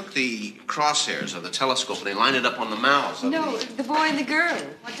took the crosshairs of the telescope and they lined it up on the mouths. No, the boy and the girl.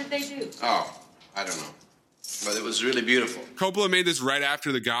 What did they do? Oh, I don't know. But it was really beautiful. Coppola made this right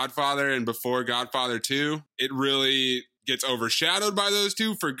after The Godfather and before Godfather 2. It really gets overshadowed by those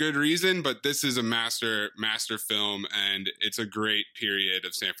two for good reason, but this is a master film, and it's a great period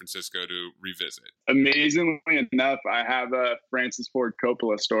of San Francisco to revisit. Amazingly enough, I have a Francis Ford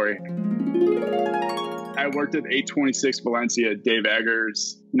Coppola story. I worked at 826 Valencia, Dave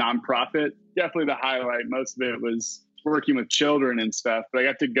Eggers' nonprofit. Definitely the highlight. Most of it was working with children and stuff, but I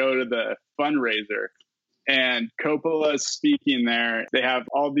got to go to the fundraiser. And Coppola's speaking there. They have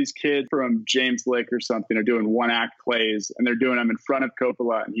all these kids from James Lick or something are doing 1-act plays, and they're doing them in front of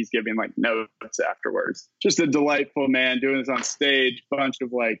Coppola, and he's giving like notes afterwards. Just a delightful man doing this on stage. Bunch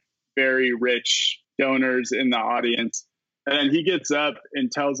of like very rich donors in the audience. And then he gets up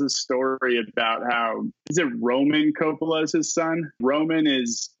and tells his story about how, is it Roman Coppola is his son? Roman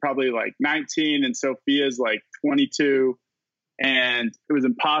is probably like 19 and Sophia's like 22. And it was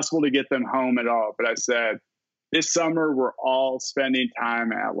impossible to get them home at all. But I said, this summer, we're all spending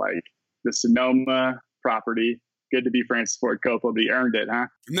time at like the Sonoma property. Good to be Francis Ford Coppola, but he earned it, huh?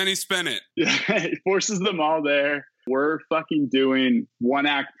 And then he spent it. He forces them all there. We're fucking doing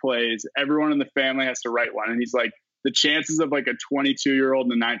 1-act plays. Everyone in the family has to write one. And he's like, the chances of like a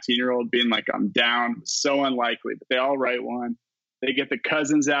 22-year-old and a 19-year-old being like, I'm down, so unlikely. But they all write one. They get the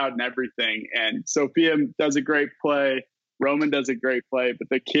cousins out and everything. And Sophia does a great play. Roman does a great play, but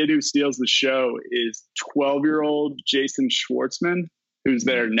the kid who steals the show is 12-year-old Jason Schwartzman, who's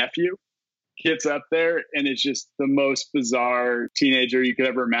their nephew. Gets up there and is just the most bizarre teenager you could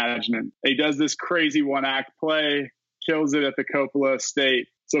ever imagine. And he does this crazy 1-act play, kills it at the Coppola estate,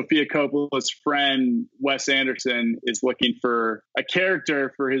 Sofia Coppola's friend, Wes Anderson, is looking for a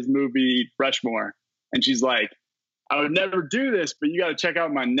character for his movie Rushmore. And she's like, I would never do this, but you got to check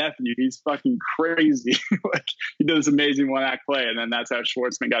out my nephew. He's fucking crazy. Like, he did this amazing one-act play, and then that's how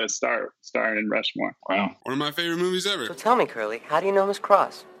Schwartzman got his start, starring in Rushmore. Wow. One of my favorite movies ever. So tell me, Curly, how do you know Miss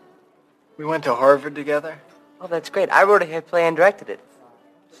Cross? We went to Harvard together. Oh, that's great. I wrote a hit play and directed it.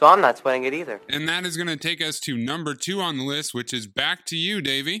 So I'm not sweating it either. And that is going to take us to number 2 on the list, which is back to you,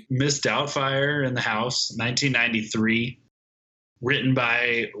 Davey. Miss Doubtfire in the House, 1993. Written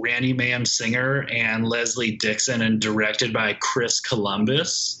by Randy Mayhem Singer and Leslie Dixon and directed by Chris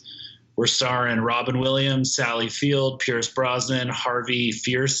Columbus. We're starring Robin Williams, Sally Field, Pierce Brosnan, Harvey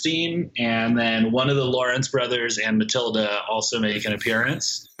Fierstein, and then one of the Lawrence brothers and Matilda also make an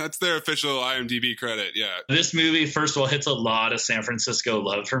appearance. That's their official IMDb credit, yeah. This movie, first of all, hits a lot of San Francisco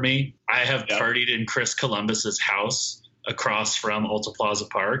love for me. I have partied in Chris Columbus's house across from Alta Plaza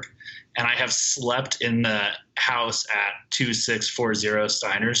Park, and I have slept in the house at 2640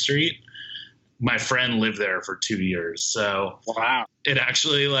 Steiner Street. My friend lived there for 2 years. So wow, it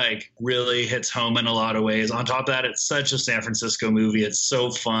actually like really hits home in a lot of ways. On top of that, it's such a San Francisco movie. It's so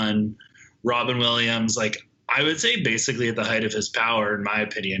fun. Robin Williams, like I would say basically at the height of his power, in my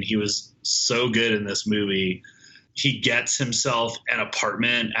opinion, he was so good in this movie. He gets himself an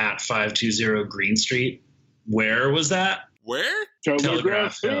apartment at 520 Green Street. Where was that? Where?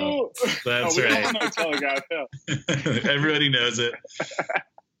 Telegraph Hill. That's we right. all know Telegraph Hill. Everybody knows it.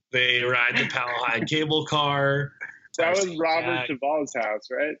 They ride the Powell-Hyde cable car. That was Robert Duvall's house,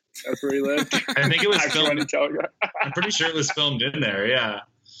 right? That's where he lived. I think it was filmed. Telegraph. I'm pretty sure it was filmed in there, yeah.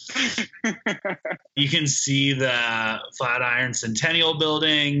 You can see the Flatiron Centennial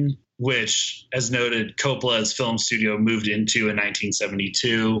Building, which, as noted, Coppola's film studio moved into in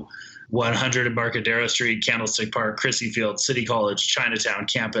 1972. 100 Embarcadero Street, Candlestick Park, Crissy Field, City College, Chinatown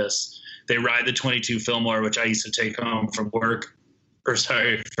campus. They ride the 22 Fillmore, which I used to take home from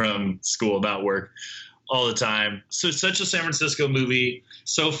school about work all the time. So such a San Francisco movie,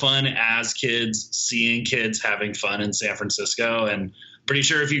 so fun as kids, seeing kids having fun in San Francisco. And pretty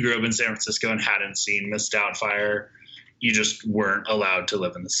sure if you grew up in San Francisco and hadn't seen Miss Doubtfire, you just weren't allowed to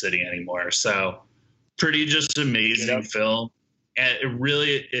live in the city anymore. So pretty just amazing film. And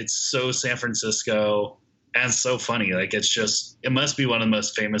it's so San Francisco and so funny. Like it must be one of the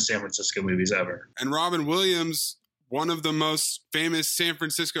most famous San Francisco movies ever. And Robin Williams, one of the most famous San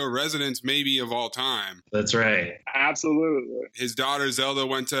Francisco residents maybe of all time. That's right. Absolutely. His daughter Zelda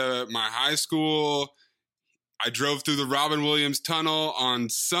went to my high school. I drove through the Robin Williams Tunnel on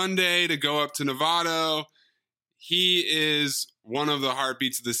Sunday to go up to Novato. He is one of the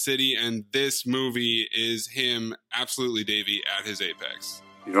heartbeats of the city, and this movie is him, absolutely, Davey, at his apex.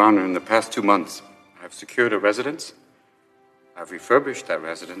 Your Honor, in the past 2 months, I've secured a residence. I've refurbished that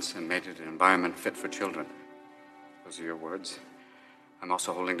residence and made it an environment fit for children. Those are your words. I'm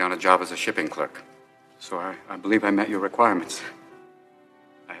also holding down a job as a shipping clerk. So I believe I met your requirements.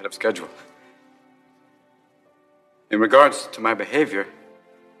 Ahead of schedule. In regards to my behavior,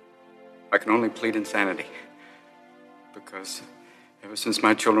 I can only plead insanity. Because ever since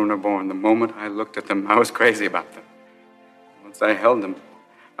my children were born, the moment I looked at them, I was crazy about them. Once I held them,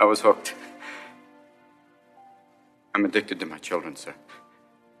 I was hooked. I'm addicted to my children, sir.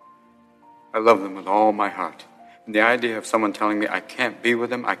 I love them with all my heart. And the idea of someone telling me I can't be with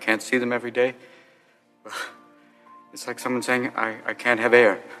them, I can't see them every day, it's like someone saying I can't have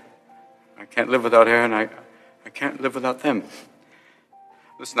air. I can't live without air, and I can't live without them.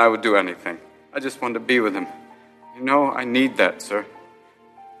 Listen, I would do anything. I just want to be with them. You know, I need that, sir.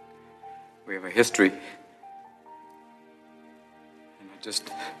 We have a history. And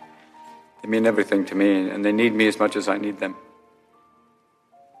they mean everything to me, and they need me as much as I need them.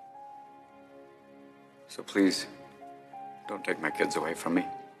 So please, don't take my kids away from me.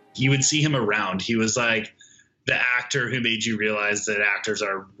 You would see him around. He was like the actor who made you realize that actors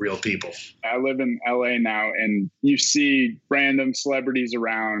are real people. I live in LA now, and you see random celebrities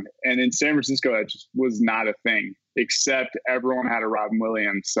around. And in San Francisco, that just was not a thing, except everyone had a Robin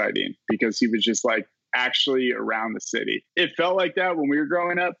Williams sighting because he was just like actually around the city. It felt like that when we were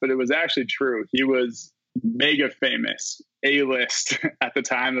growing up, but it was actually true. He was mega famous, A-list at the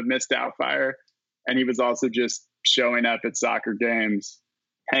time of Miss Doubtfire. And he was also just showing up at soccer games,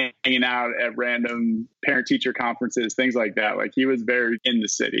 hanging out at random parent-teacher conferences, things like that. Like he was very in the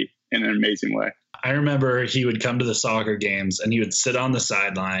city in an amazing way. I remember he would come to the soccer games and he would sit on the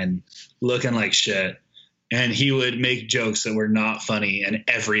sideline looking like shit. And he would make jokes that were not funny and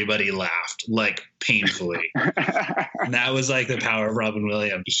everybody laughed like painfully. And that was like the power of Robin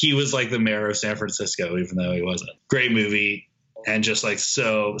Williams. He was like the mayor of San Francisco, even though he wasn't. Great movie. and just like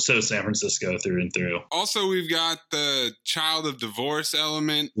so San Francisco through and through. Also, we've got the child of divorce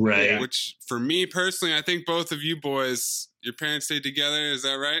element, right? Which for me personally, I think both of you boys, your parents stayed together. Is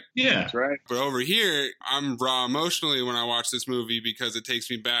that right? Yeah, that's right. But over here, I'm raw emotionally when I watch this movie because it takes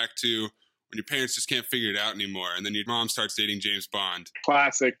me back to when your parents just can't figure it out anymore, and then your mom starts dating James Bond.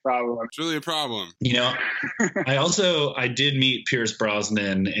 Classic problem. It's really a problem. You know, I did meet Pierce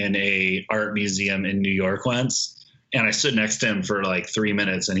Brosnan in a art museum in New York once, and I stood next to him for like 3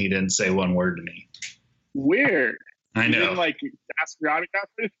 minutes, and he didn't say one word to me. Weird. I know. You didn't, like, ask for autograph?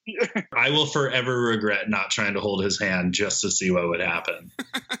 I will forever regret not trying to hold his hand just to see what would happen.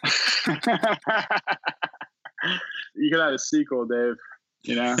 You could have a sequel, Dave.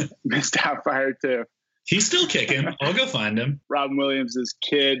 You know, Missed Doubtfire too. He's still kicking. I'll go find him. Robin Williams'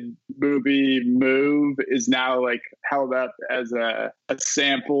 kid movie Move is now like held up as a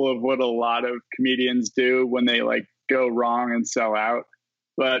sample of what a lot of comedians do when they like go wrong and sell out.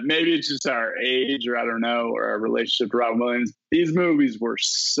 But maybe it's just our age, or I don't know, or our relationship to Robin Williams. These movies were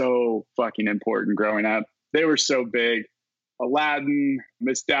so fucking important growing up. They were so big. Aladdin,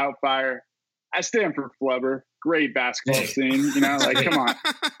 Missed Doubtfire. I stand for Flubber. Great basketball scene, you know, like, come on.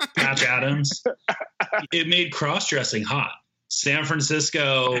 Patch Adams. It made cross-dressing hot. San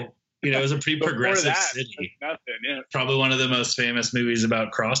Francisco, you know, it was a pretty progressive city. Nothing, yeah. Probably one of the most famous movies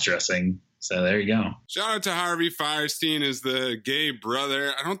about cross-dressing. So there you go. Shout out to Harvey Fierstein as the gay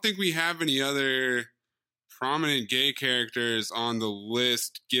brother. I don't think we have any other prominent gay characters on the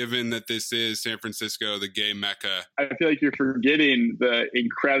list, given that this is San Francisco, the gay mecca. I feel like you're forgetting the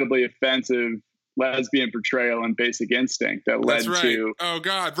incredibly offensive lesbian portrayal in Basic Instinct that led to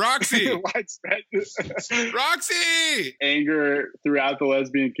Roxy widespread Roxy anger throughout the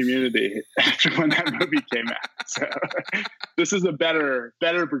lesbian community after when that movie came out. So this is a better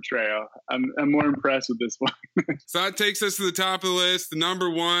portrayal. I'm more impressed with this one. So that takes us to the top of the list. The number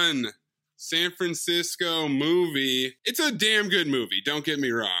one San Francisco movie. It's a damn good movie, don't get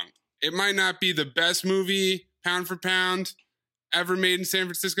me wrong. It might not be the best movie pound for pound ever made in San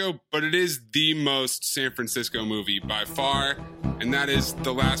Francisco, but it is the most San Francisco movie by far, and that is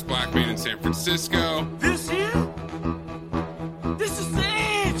The Last Black Man in San Francisco. This here? This is the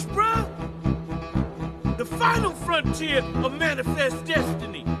edge, bruh! The final frontier of Manifest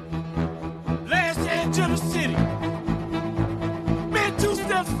Destiny. Last edge of the city. Man, 2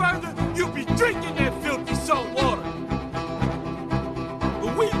 steps further, you'll be drinking that filthy salt water.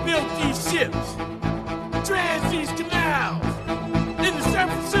 But we built these ships, dredged these canals, in San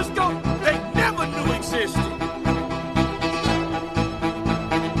Francisco, they never knew existed.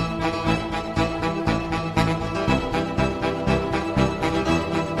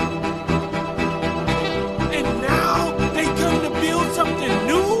 And now they come to build something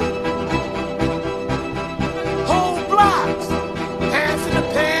new? Whole blocks, half in the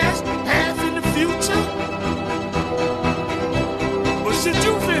past, half in the future. But should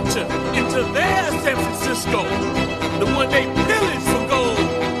you venture into their San Francisco, the one they pillaged for gold?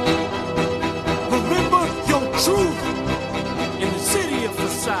 Remember your truth in the city of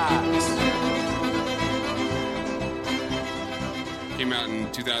facades. Came out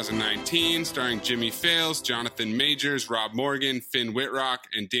in 2019, starring Jimmy Fails, Jonathan Majors, Rob Morgan, Finn Whitrock,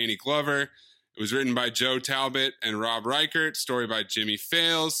 and Danny Glover. It was written by Joe Talbot and Rob Reichert, story by Jimmy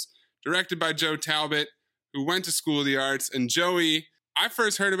Fails, directed by Joe Talbot, who went to School of the Arts. And Joey, I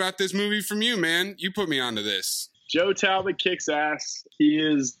first heard about this movie from you, man. You put me onto this. Joe Talbot kicks ass. He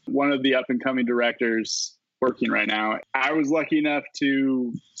is one of the up-and-coming directors working right now. I was lucky enough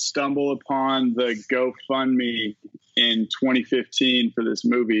to stumble upon the GoFundMe in 2015 for this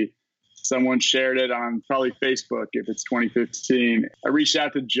movie. Someone shared it on probably Facebook if it's 2015. I reached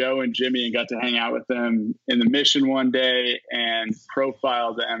out to Joe and Jimmy and got to hang out with them in the Mission one day and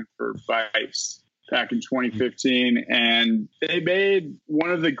profile them for Vice back in 2015. And they made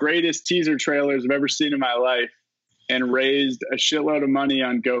one of the greatest teaser trailers I've ever seen in my life, and raised a shitload of money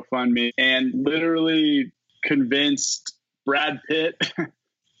on GoFundMe and literally convinced Brad Pitt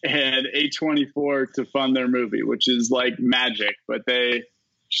and A24 to fund their movie, which is like magic. But they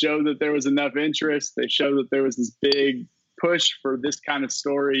showed that there was enough interest. They showed that there was this big push for this kind of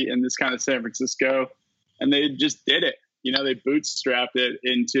story in this kind of San Francisco, and they just did it. You know, they bootstrapped it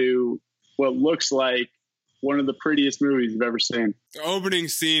into what looks like one of the prettiest movies I've ever seen. The opening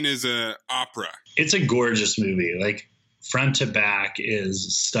scene is an opera. It's a gorgeous movie. Like, front to back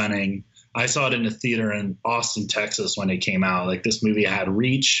is stunning. I saw it in a theater in Austin, Texas when it came out. Like, this movie had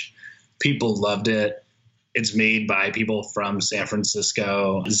reach. People loved it. It's made by people from San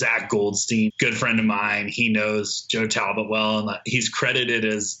Francisco. Zach Goldstein, good friend of mine. He knows Joe Talbot well, and he's credited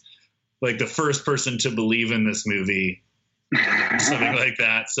as like the first person to believe in this movie something like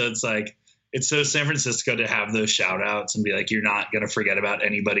that. So it's like, it's so San Francisco to have those shout outs and be like, you're not going to forget about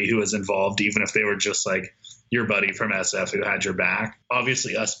anybody who was involved, even if they were just like your buddy from SF who had your back.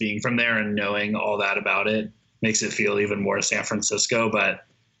 Obviously, us being from there and knowing all that about it makes it feel even more San Francisco. But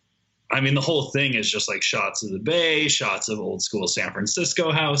I mean, the whole thing is just like shots of the Bay, shots of old school San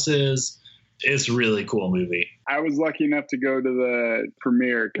Francisco houses. It's a really cool movie. I was lucky enough to go to the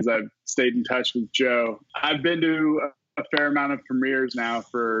premiere because I've stayed in touch with Joe. I've been to a fair amount of premieres now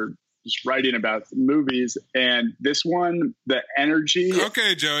for just writing about movies, and this one, the energy.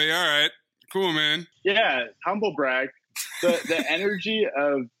 Okay, Joey. All right. Cool, man. Yeah. Humble brag. The energy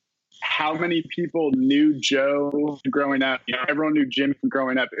of how many people knew Joe growing up. You know, everyone knew Jim from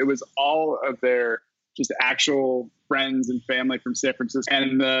growing up. It was all of their just actual friends and family from San Francisco.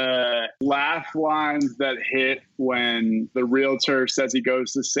 And the laugh lines that hit when the realtor says he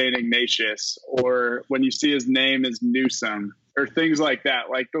goes to St. Ignatius, or when you see his name is Newsom, or things like that.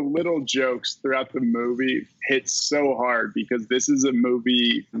 Like the little jokes throughout the movie hit so hard because this is a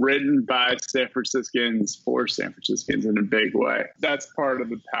movie written by San Franciscans for San Franciscans in a big way. That's part of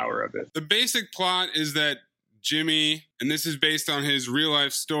the power of it. The basic plot is that Jimmy, and this is based on his real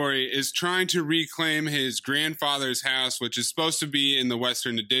life story, is trying to reclaim his grandfather's house, which is supposed to be in the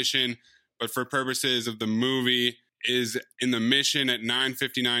Western Addition, but for purposes of the movie is in the Mission at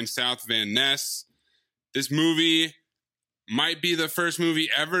 959 South Van Ness. This movie might be the first movie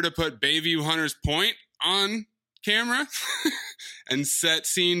ever to put Bayview Hunters Point on camera and set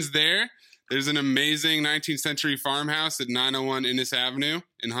scenes there. There's an amazing 19th century farmhouse at 901 Innis Avenue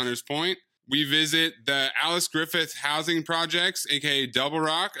in Hunters Point. We visit the Alice Griffith Housing Projects, aka Double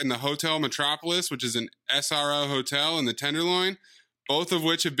Rock, and the Hotel Metropolis, which is an SRO hotel in the Tenderloin, both of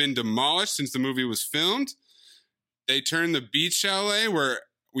which have been demolished since the movie was filmed. They turned the beach chalet, where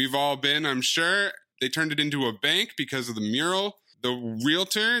we've all been, I'm sure, they turned it into a bank because of the mural. The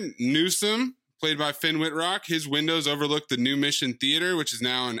realtor, Newsom, played by Finn Whitrock, his windows overlook the New Mission Theater, which is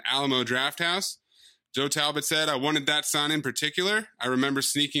now an Alamo Drafthouse. Joe Talbot said, "I wanted that sign in particular. I remember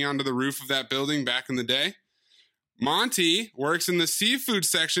sneaking onto the roof of that building back in the day." Monty works in the seafood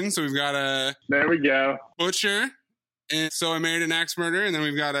section, so we've got a... There we go. Butcher. And So I Married an Axe Murderer. And then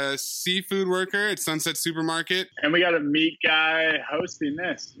we've got a seafood worker at Sunset Supermarket. And we got a meat guy hosting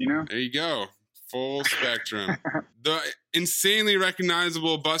this, you know? There you go. Full spectrum. The insanely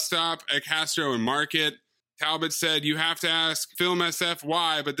recognizable bus stop at Castro and Market. Talbot said, "You have to ask Film SF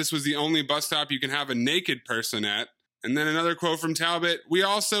why, but this was the only bus stop you can have a naked person at." And then another quote from Talbot, "We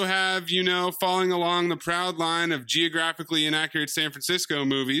also have, falling along the proud line of geographically inaccurate San Francisco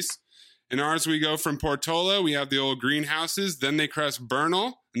movies. In ours, we go from Portola, we have the old greenhouses, then they cross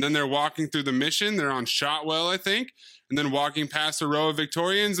Bernal, and then they're walking through the Mission. They're on Shotwell, I think, and then walking past a row of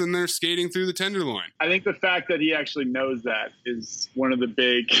Victorians, and they're skating through the Tenderloin." I think the fact that he actually knows that is one of the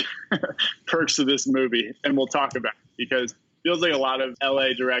big perks of this movie, and we'll talk about it, because it feels like a lot of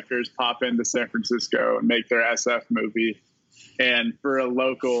LA directors pop into San Francisco and make their SF movie. And for a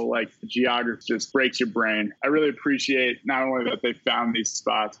local, like, the geography just breaks your brain. I really appreciate not only that they found these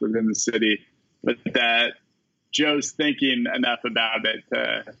spots within the city, but that Joe's thinking enough about it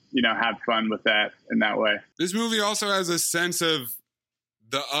to, have fun with that in that way. This movie also has a sense of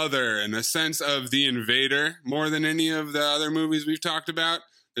the other and a sense of the invader more than any of the other movies we've talked about.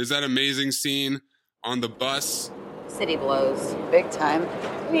 There's that amazing scene on the bus. City blows. Big time.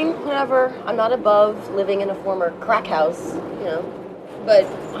 I mean, whatever. I'm not above living in a former crack house, But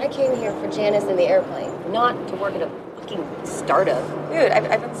I came here for Janice and the airplane, not to work at a fucking startup. Dude,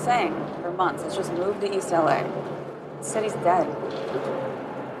 I've been saying for months, let's just move to East LA. The city's dead.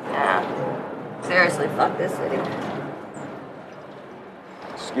 Yeah. Seriously, fuck this city.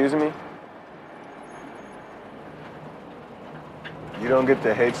 Excuse me? You don't get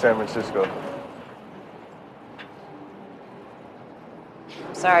to hate San Francisco.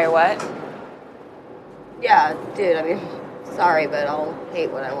 Sorry, what? Yeah, dude, sorry, but I'll hate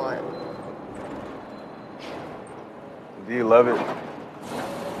what I want. Do you love it?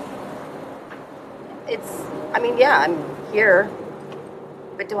 Yeah, I'm here.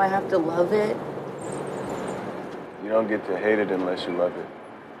 But do I have to love it? You don't get to hate it unless you love it.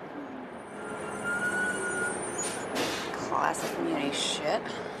 Classic community shit.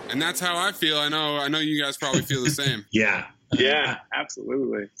 And that's how I feel. I know you guys probably feel the same. Yeah. Yeah,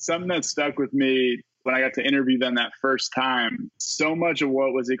 absolutely. Something that stuck with me when I got to interview them that first time, so much of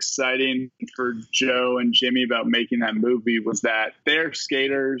what was exciting for Joe and Jimmy about making that movie was that they're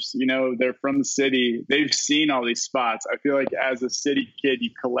skaters, they're from the city. They've seen all these spots. I feel like as a city kid,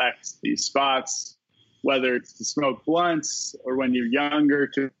 you collect these spots, whether it's to smoke blunts or when you're younger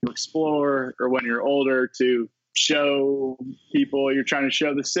to explore or when you're older to show people, you're trying to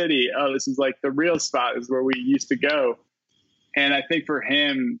show the city, oh, this is like the real spot, this is where we used to go. And I think for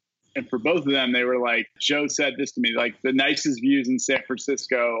him and for both of them, they were like, Joe said this to me, like the nicest views in San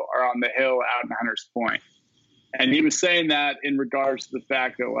Francisco are on the hill out in Hunters Point. And he was saying that in regards to the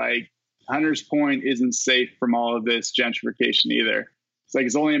fact that like Hunters Point isn't safe from all of this gentrification either. It's like,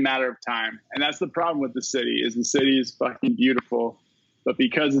 it's only a matter of time. And that's the problem with the city, is the city is fucking beautiful, but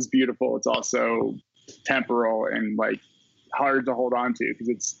because it's beautiful, it's also temporal and like hard to hold on to because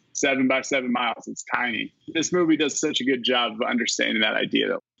it's 7 by 7 miles. It's tiny. This movie does such a good job of understanding that idea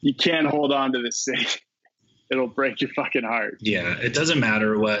that you can't hold on to this city. It'll break your fucking heart. Yeah. It doesn't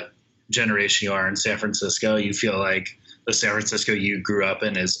matter what generation you are in San Francisco. You feel like the San Francisco you grew up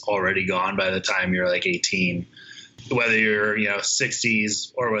in is already gone by the time you're like 18, whether you're,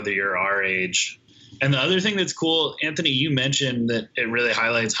 60s or whether you're our age. And the other thing that's cool, Anthony, you mentioned that it really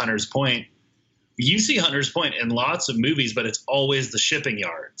highlights Hunters Point. You see Hunters Point in lots of movies, but it's always the shipping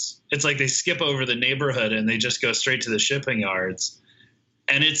yards. It's like they skip over the neighborhood and they just go straight to the shipping yards.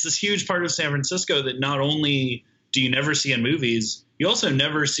 And it's this huge part of San Francisco that not only do you never see in movies, you also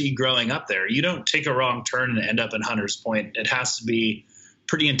never see growing up there. You don't take a wrong turn and end up in Hunters Point. It has to be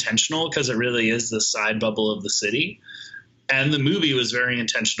pretty intentional because it really is the side bubble of the city. And the movie was very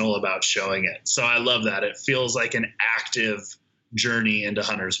intentional about showing it. So I love that. It feels like an active journey into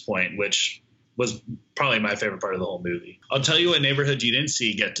Hunters Point, which was probably my favorite part of the whole movie. I'll tell you what neighborhood you didn't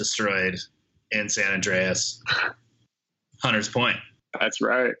see get destroyed in San Andreas. Hunters Point. That's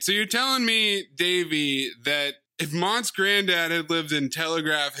right. So you're telling me, Davey, that if Mont's granddad had lived in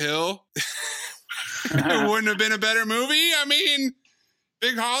Telegraph Hill, it wouldn't have been a better movie? I mean,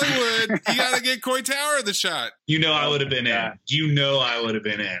 big Hollywood, you got to get Coy Tower the shot. I would have been in. I would have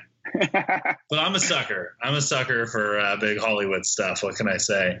been in. But I'm a sucker. I'm a sucker for big Hollywood stuff. What can I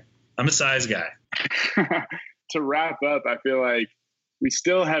say? I'm a size guy. To wrap up, I feel like we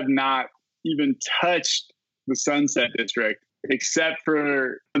still have not even touched the Sunset District, except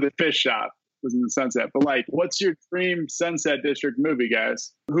for the fish shop was in the Sunset. But like, what's your dream Sunset District movie,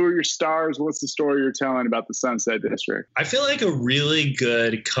 guys? Who are your stars? What's the story you're telling about the Sunset District? I feel like a really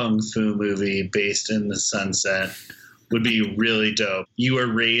good kung fu movie based in the Sunset would be really dope. You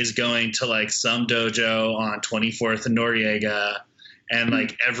were raised going to like some dojo on 24th and Noriega, and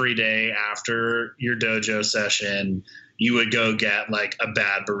like every day after your dojo session, you would go get like a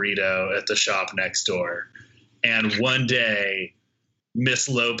bad burrito at the shop next door. And one day, Miss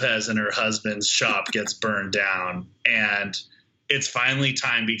Lopez and her husband's shop gets burned down. And it's finally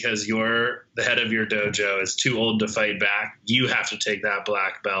time because you're the head of your dojo is too old to fight back. You have to take that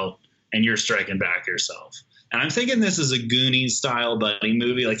black belt and you're striking back yourself. And I'm thinking this is a Goonies style buddy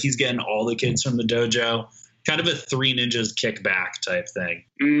movie. Like he's getting all the kids from the dojo. Kind of a Three Ninjas kickback type thing.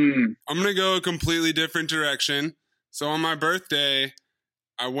 I'm going to go a completely different direction. So on my birthday,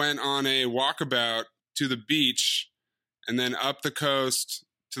 I went on a walkabout to the beach and then up the coast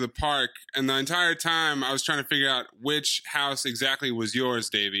to the park. And the entire time I was trying to figure out which house exactly was yours,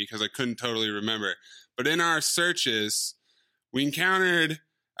 Davey, because I couldn't totally remember. But in our searches, we encountered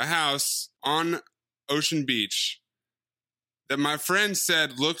a house on Ocean Beach that my friend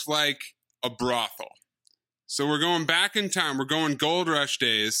said looked like a brothel. So we're going back in time. We're going Gold Rush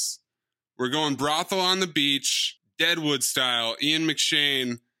days. We're going brothel on the beach, Deadwood style. Ian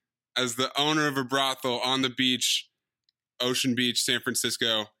McShane as the owner of a brothel on the beach, Ocean Beach, San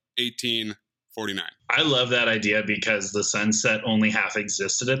Francisco, 1849. I love that idea because the Sunset only half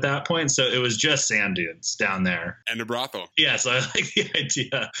existed at that point. So it was just sand dunes down there. And a brothel. Yeah, so I like the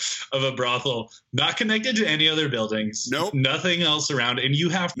idea of a brothel not connected to any other buildings. Nope. Nothing else around. And you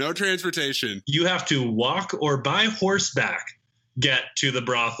have no transportation. You have to walk or by horseback get to the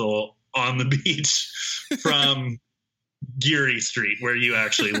brothel on the beach from Geary Street, where you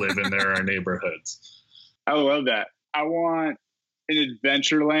actually live and there are neighborhoods. I love that. I want an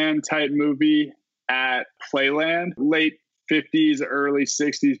Adventureland type movie at Playland, late 50s, early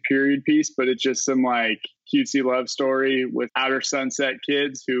 60s period piece, but it's just some like cutesy love story with Outer Sunset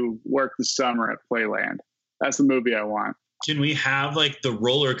kids who work the summer at Playland. That's the movie I want. Can we have like the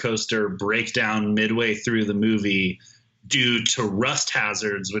roller coaster break down midway through the movie due to rust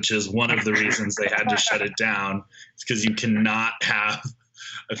hazards, which is one of the reasons they had to shut it down? It's because you cannot have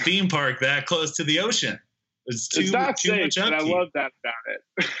a theme park that close to the ocean. It's not too safe, much but upkeep. I love that about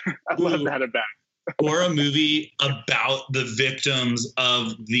it. I love that about it. Or a movie about the victims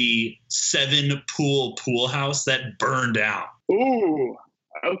of the 7-pool pool house that burned down. Ooh,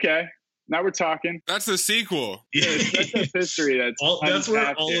 okay. Now we're talking. That's the sequel. That's history. That's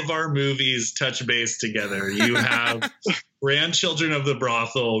where all of our movies touch base together. You have grandchildren of the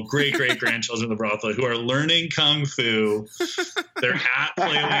brothel, great-great-grandchildren of the brothel who are learning Kung Fu. They're at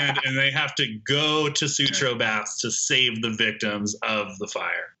Playland, and they have to go to Sutro Baths to save the victims of the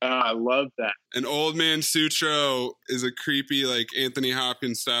fire. I love that. And Old Man Sutro is a creepy, like, Anthony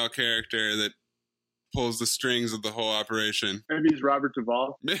Hopkins-style character that pulls the strings of the whole operation. Maybe he's Robert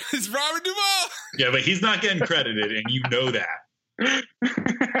Duvall. It's Robert Duvall! Yeah, but he's not getting credited, and you know that.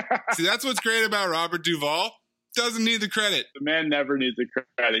 See, that's what's great about Robert Duvall. Doesn't need the credit. The man never needs the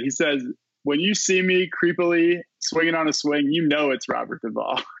credit. He says, when you see me creepily swinging on a swing, you know it's Robert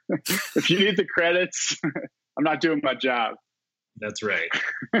Duvall. If you need the credits, I'm not doing my job. That's right.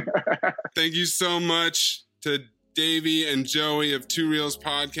 Thank you so much to Davey and Joey of Two Reels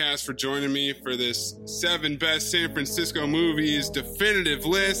Podcast for joining me for this 7 best San Francisco movies definitive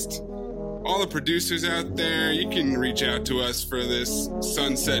list. All the producers out there, you can reach out to us for this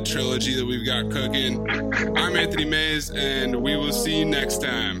Sunset trilogy that we've got cooking. I'm Anthony Mays, and we will see you next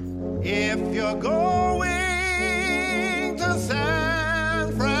time. If you're going to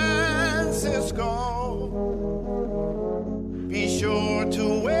San Francisco, be sure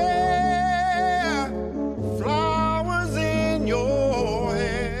to wear flowers in your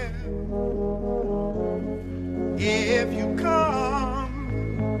hair. If you come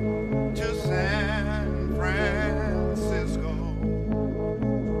to San Francisco,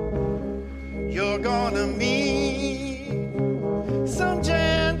 you're gonna meet some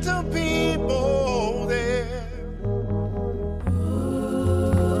gentle people there.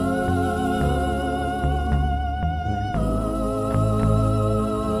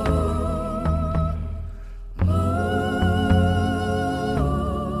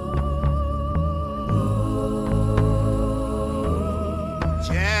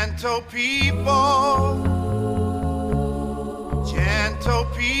 Gentle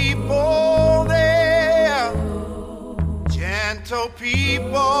people there, gentle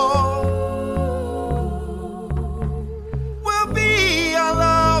people will be a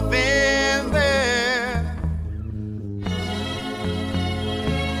loving there.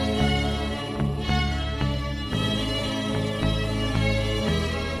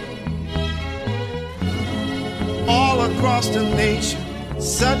 All across the nation,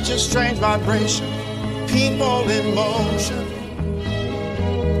 such a strange vibration, people in motion.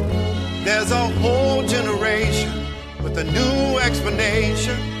 There's a whole generation with a new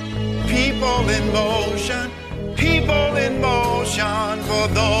explanation. People in motion for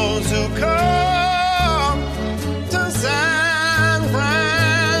those who come to San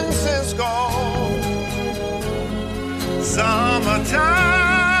Francisco. Summertime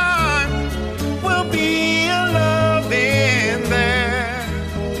will be a loving there.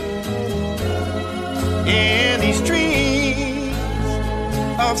 In these streets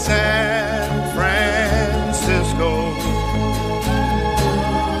of San Francisco.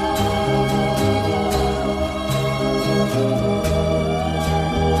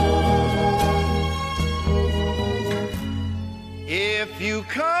 If you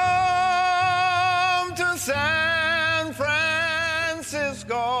come to San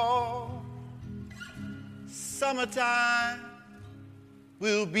Francisco, summertime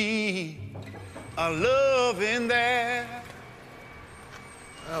will be a loving there.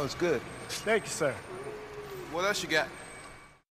 That was good. Thank you, sir. What else you got?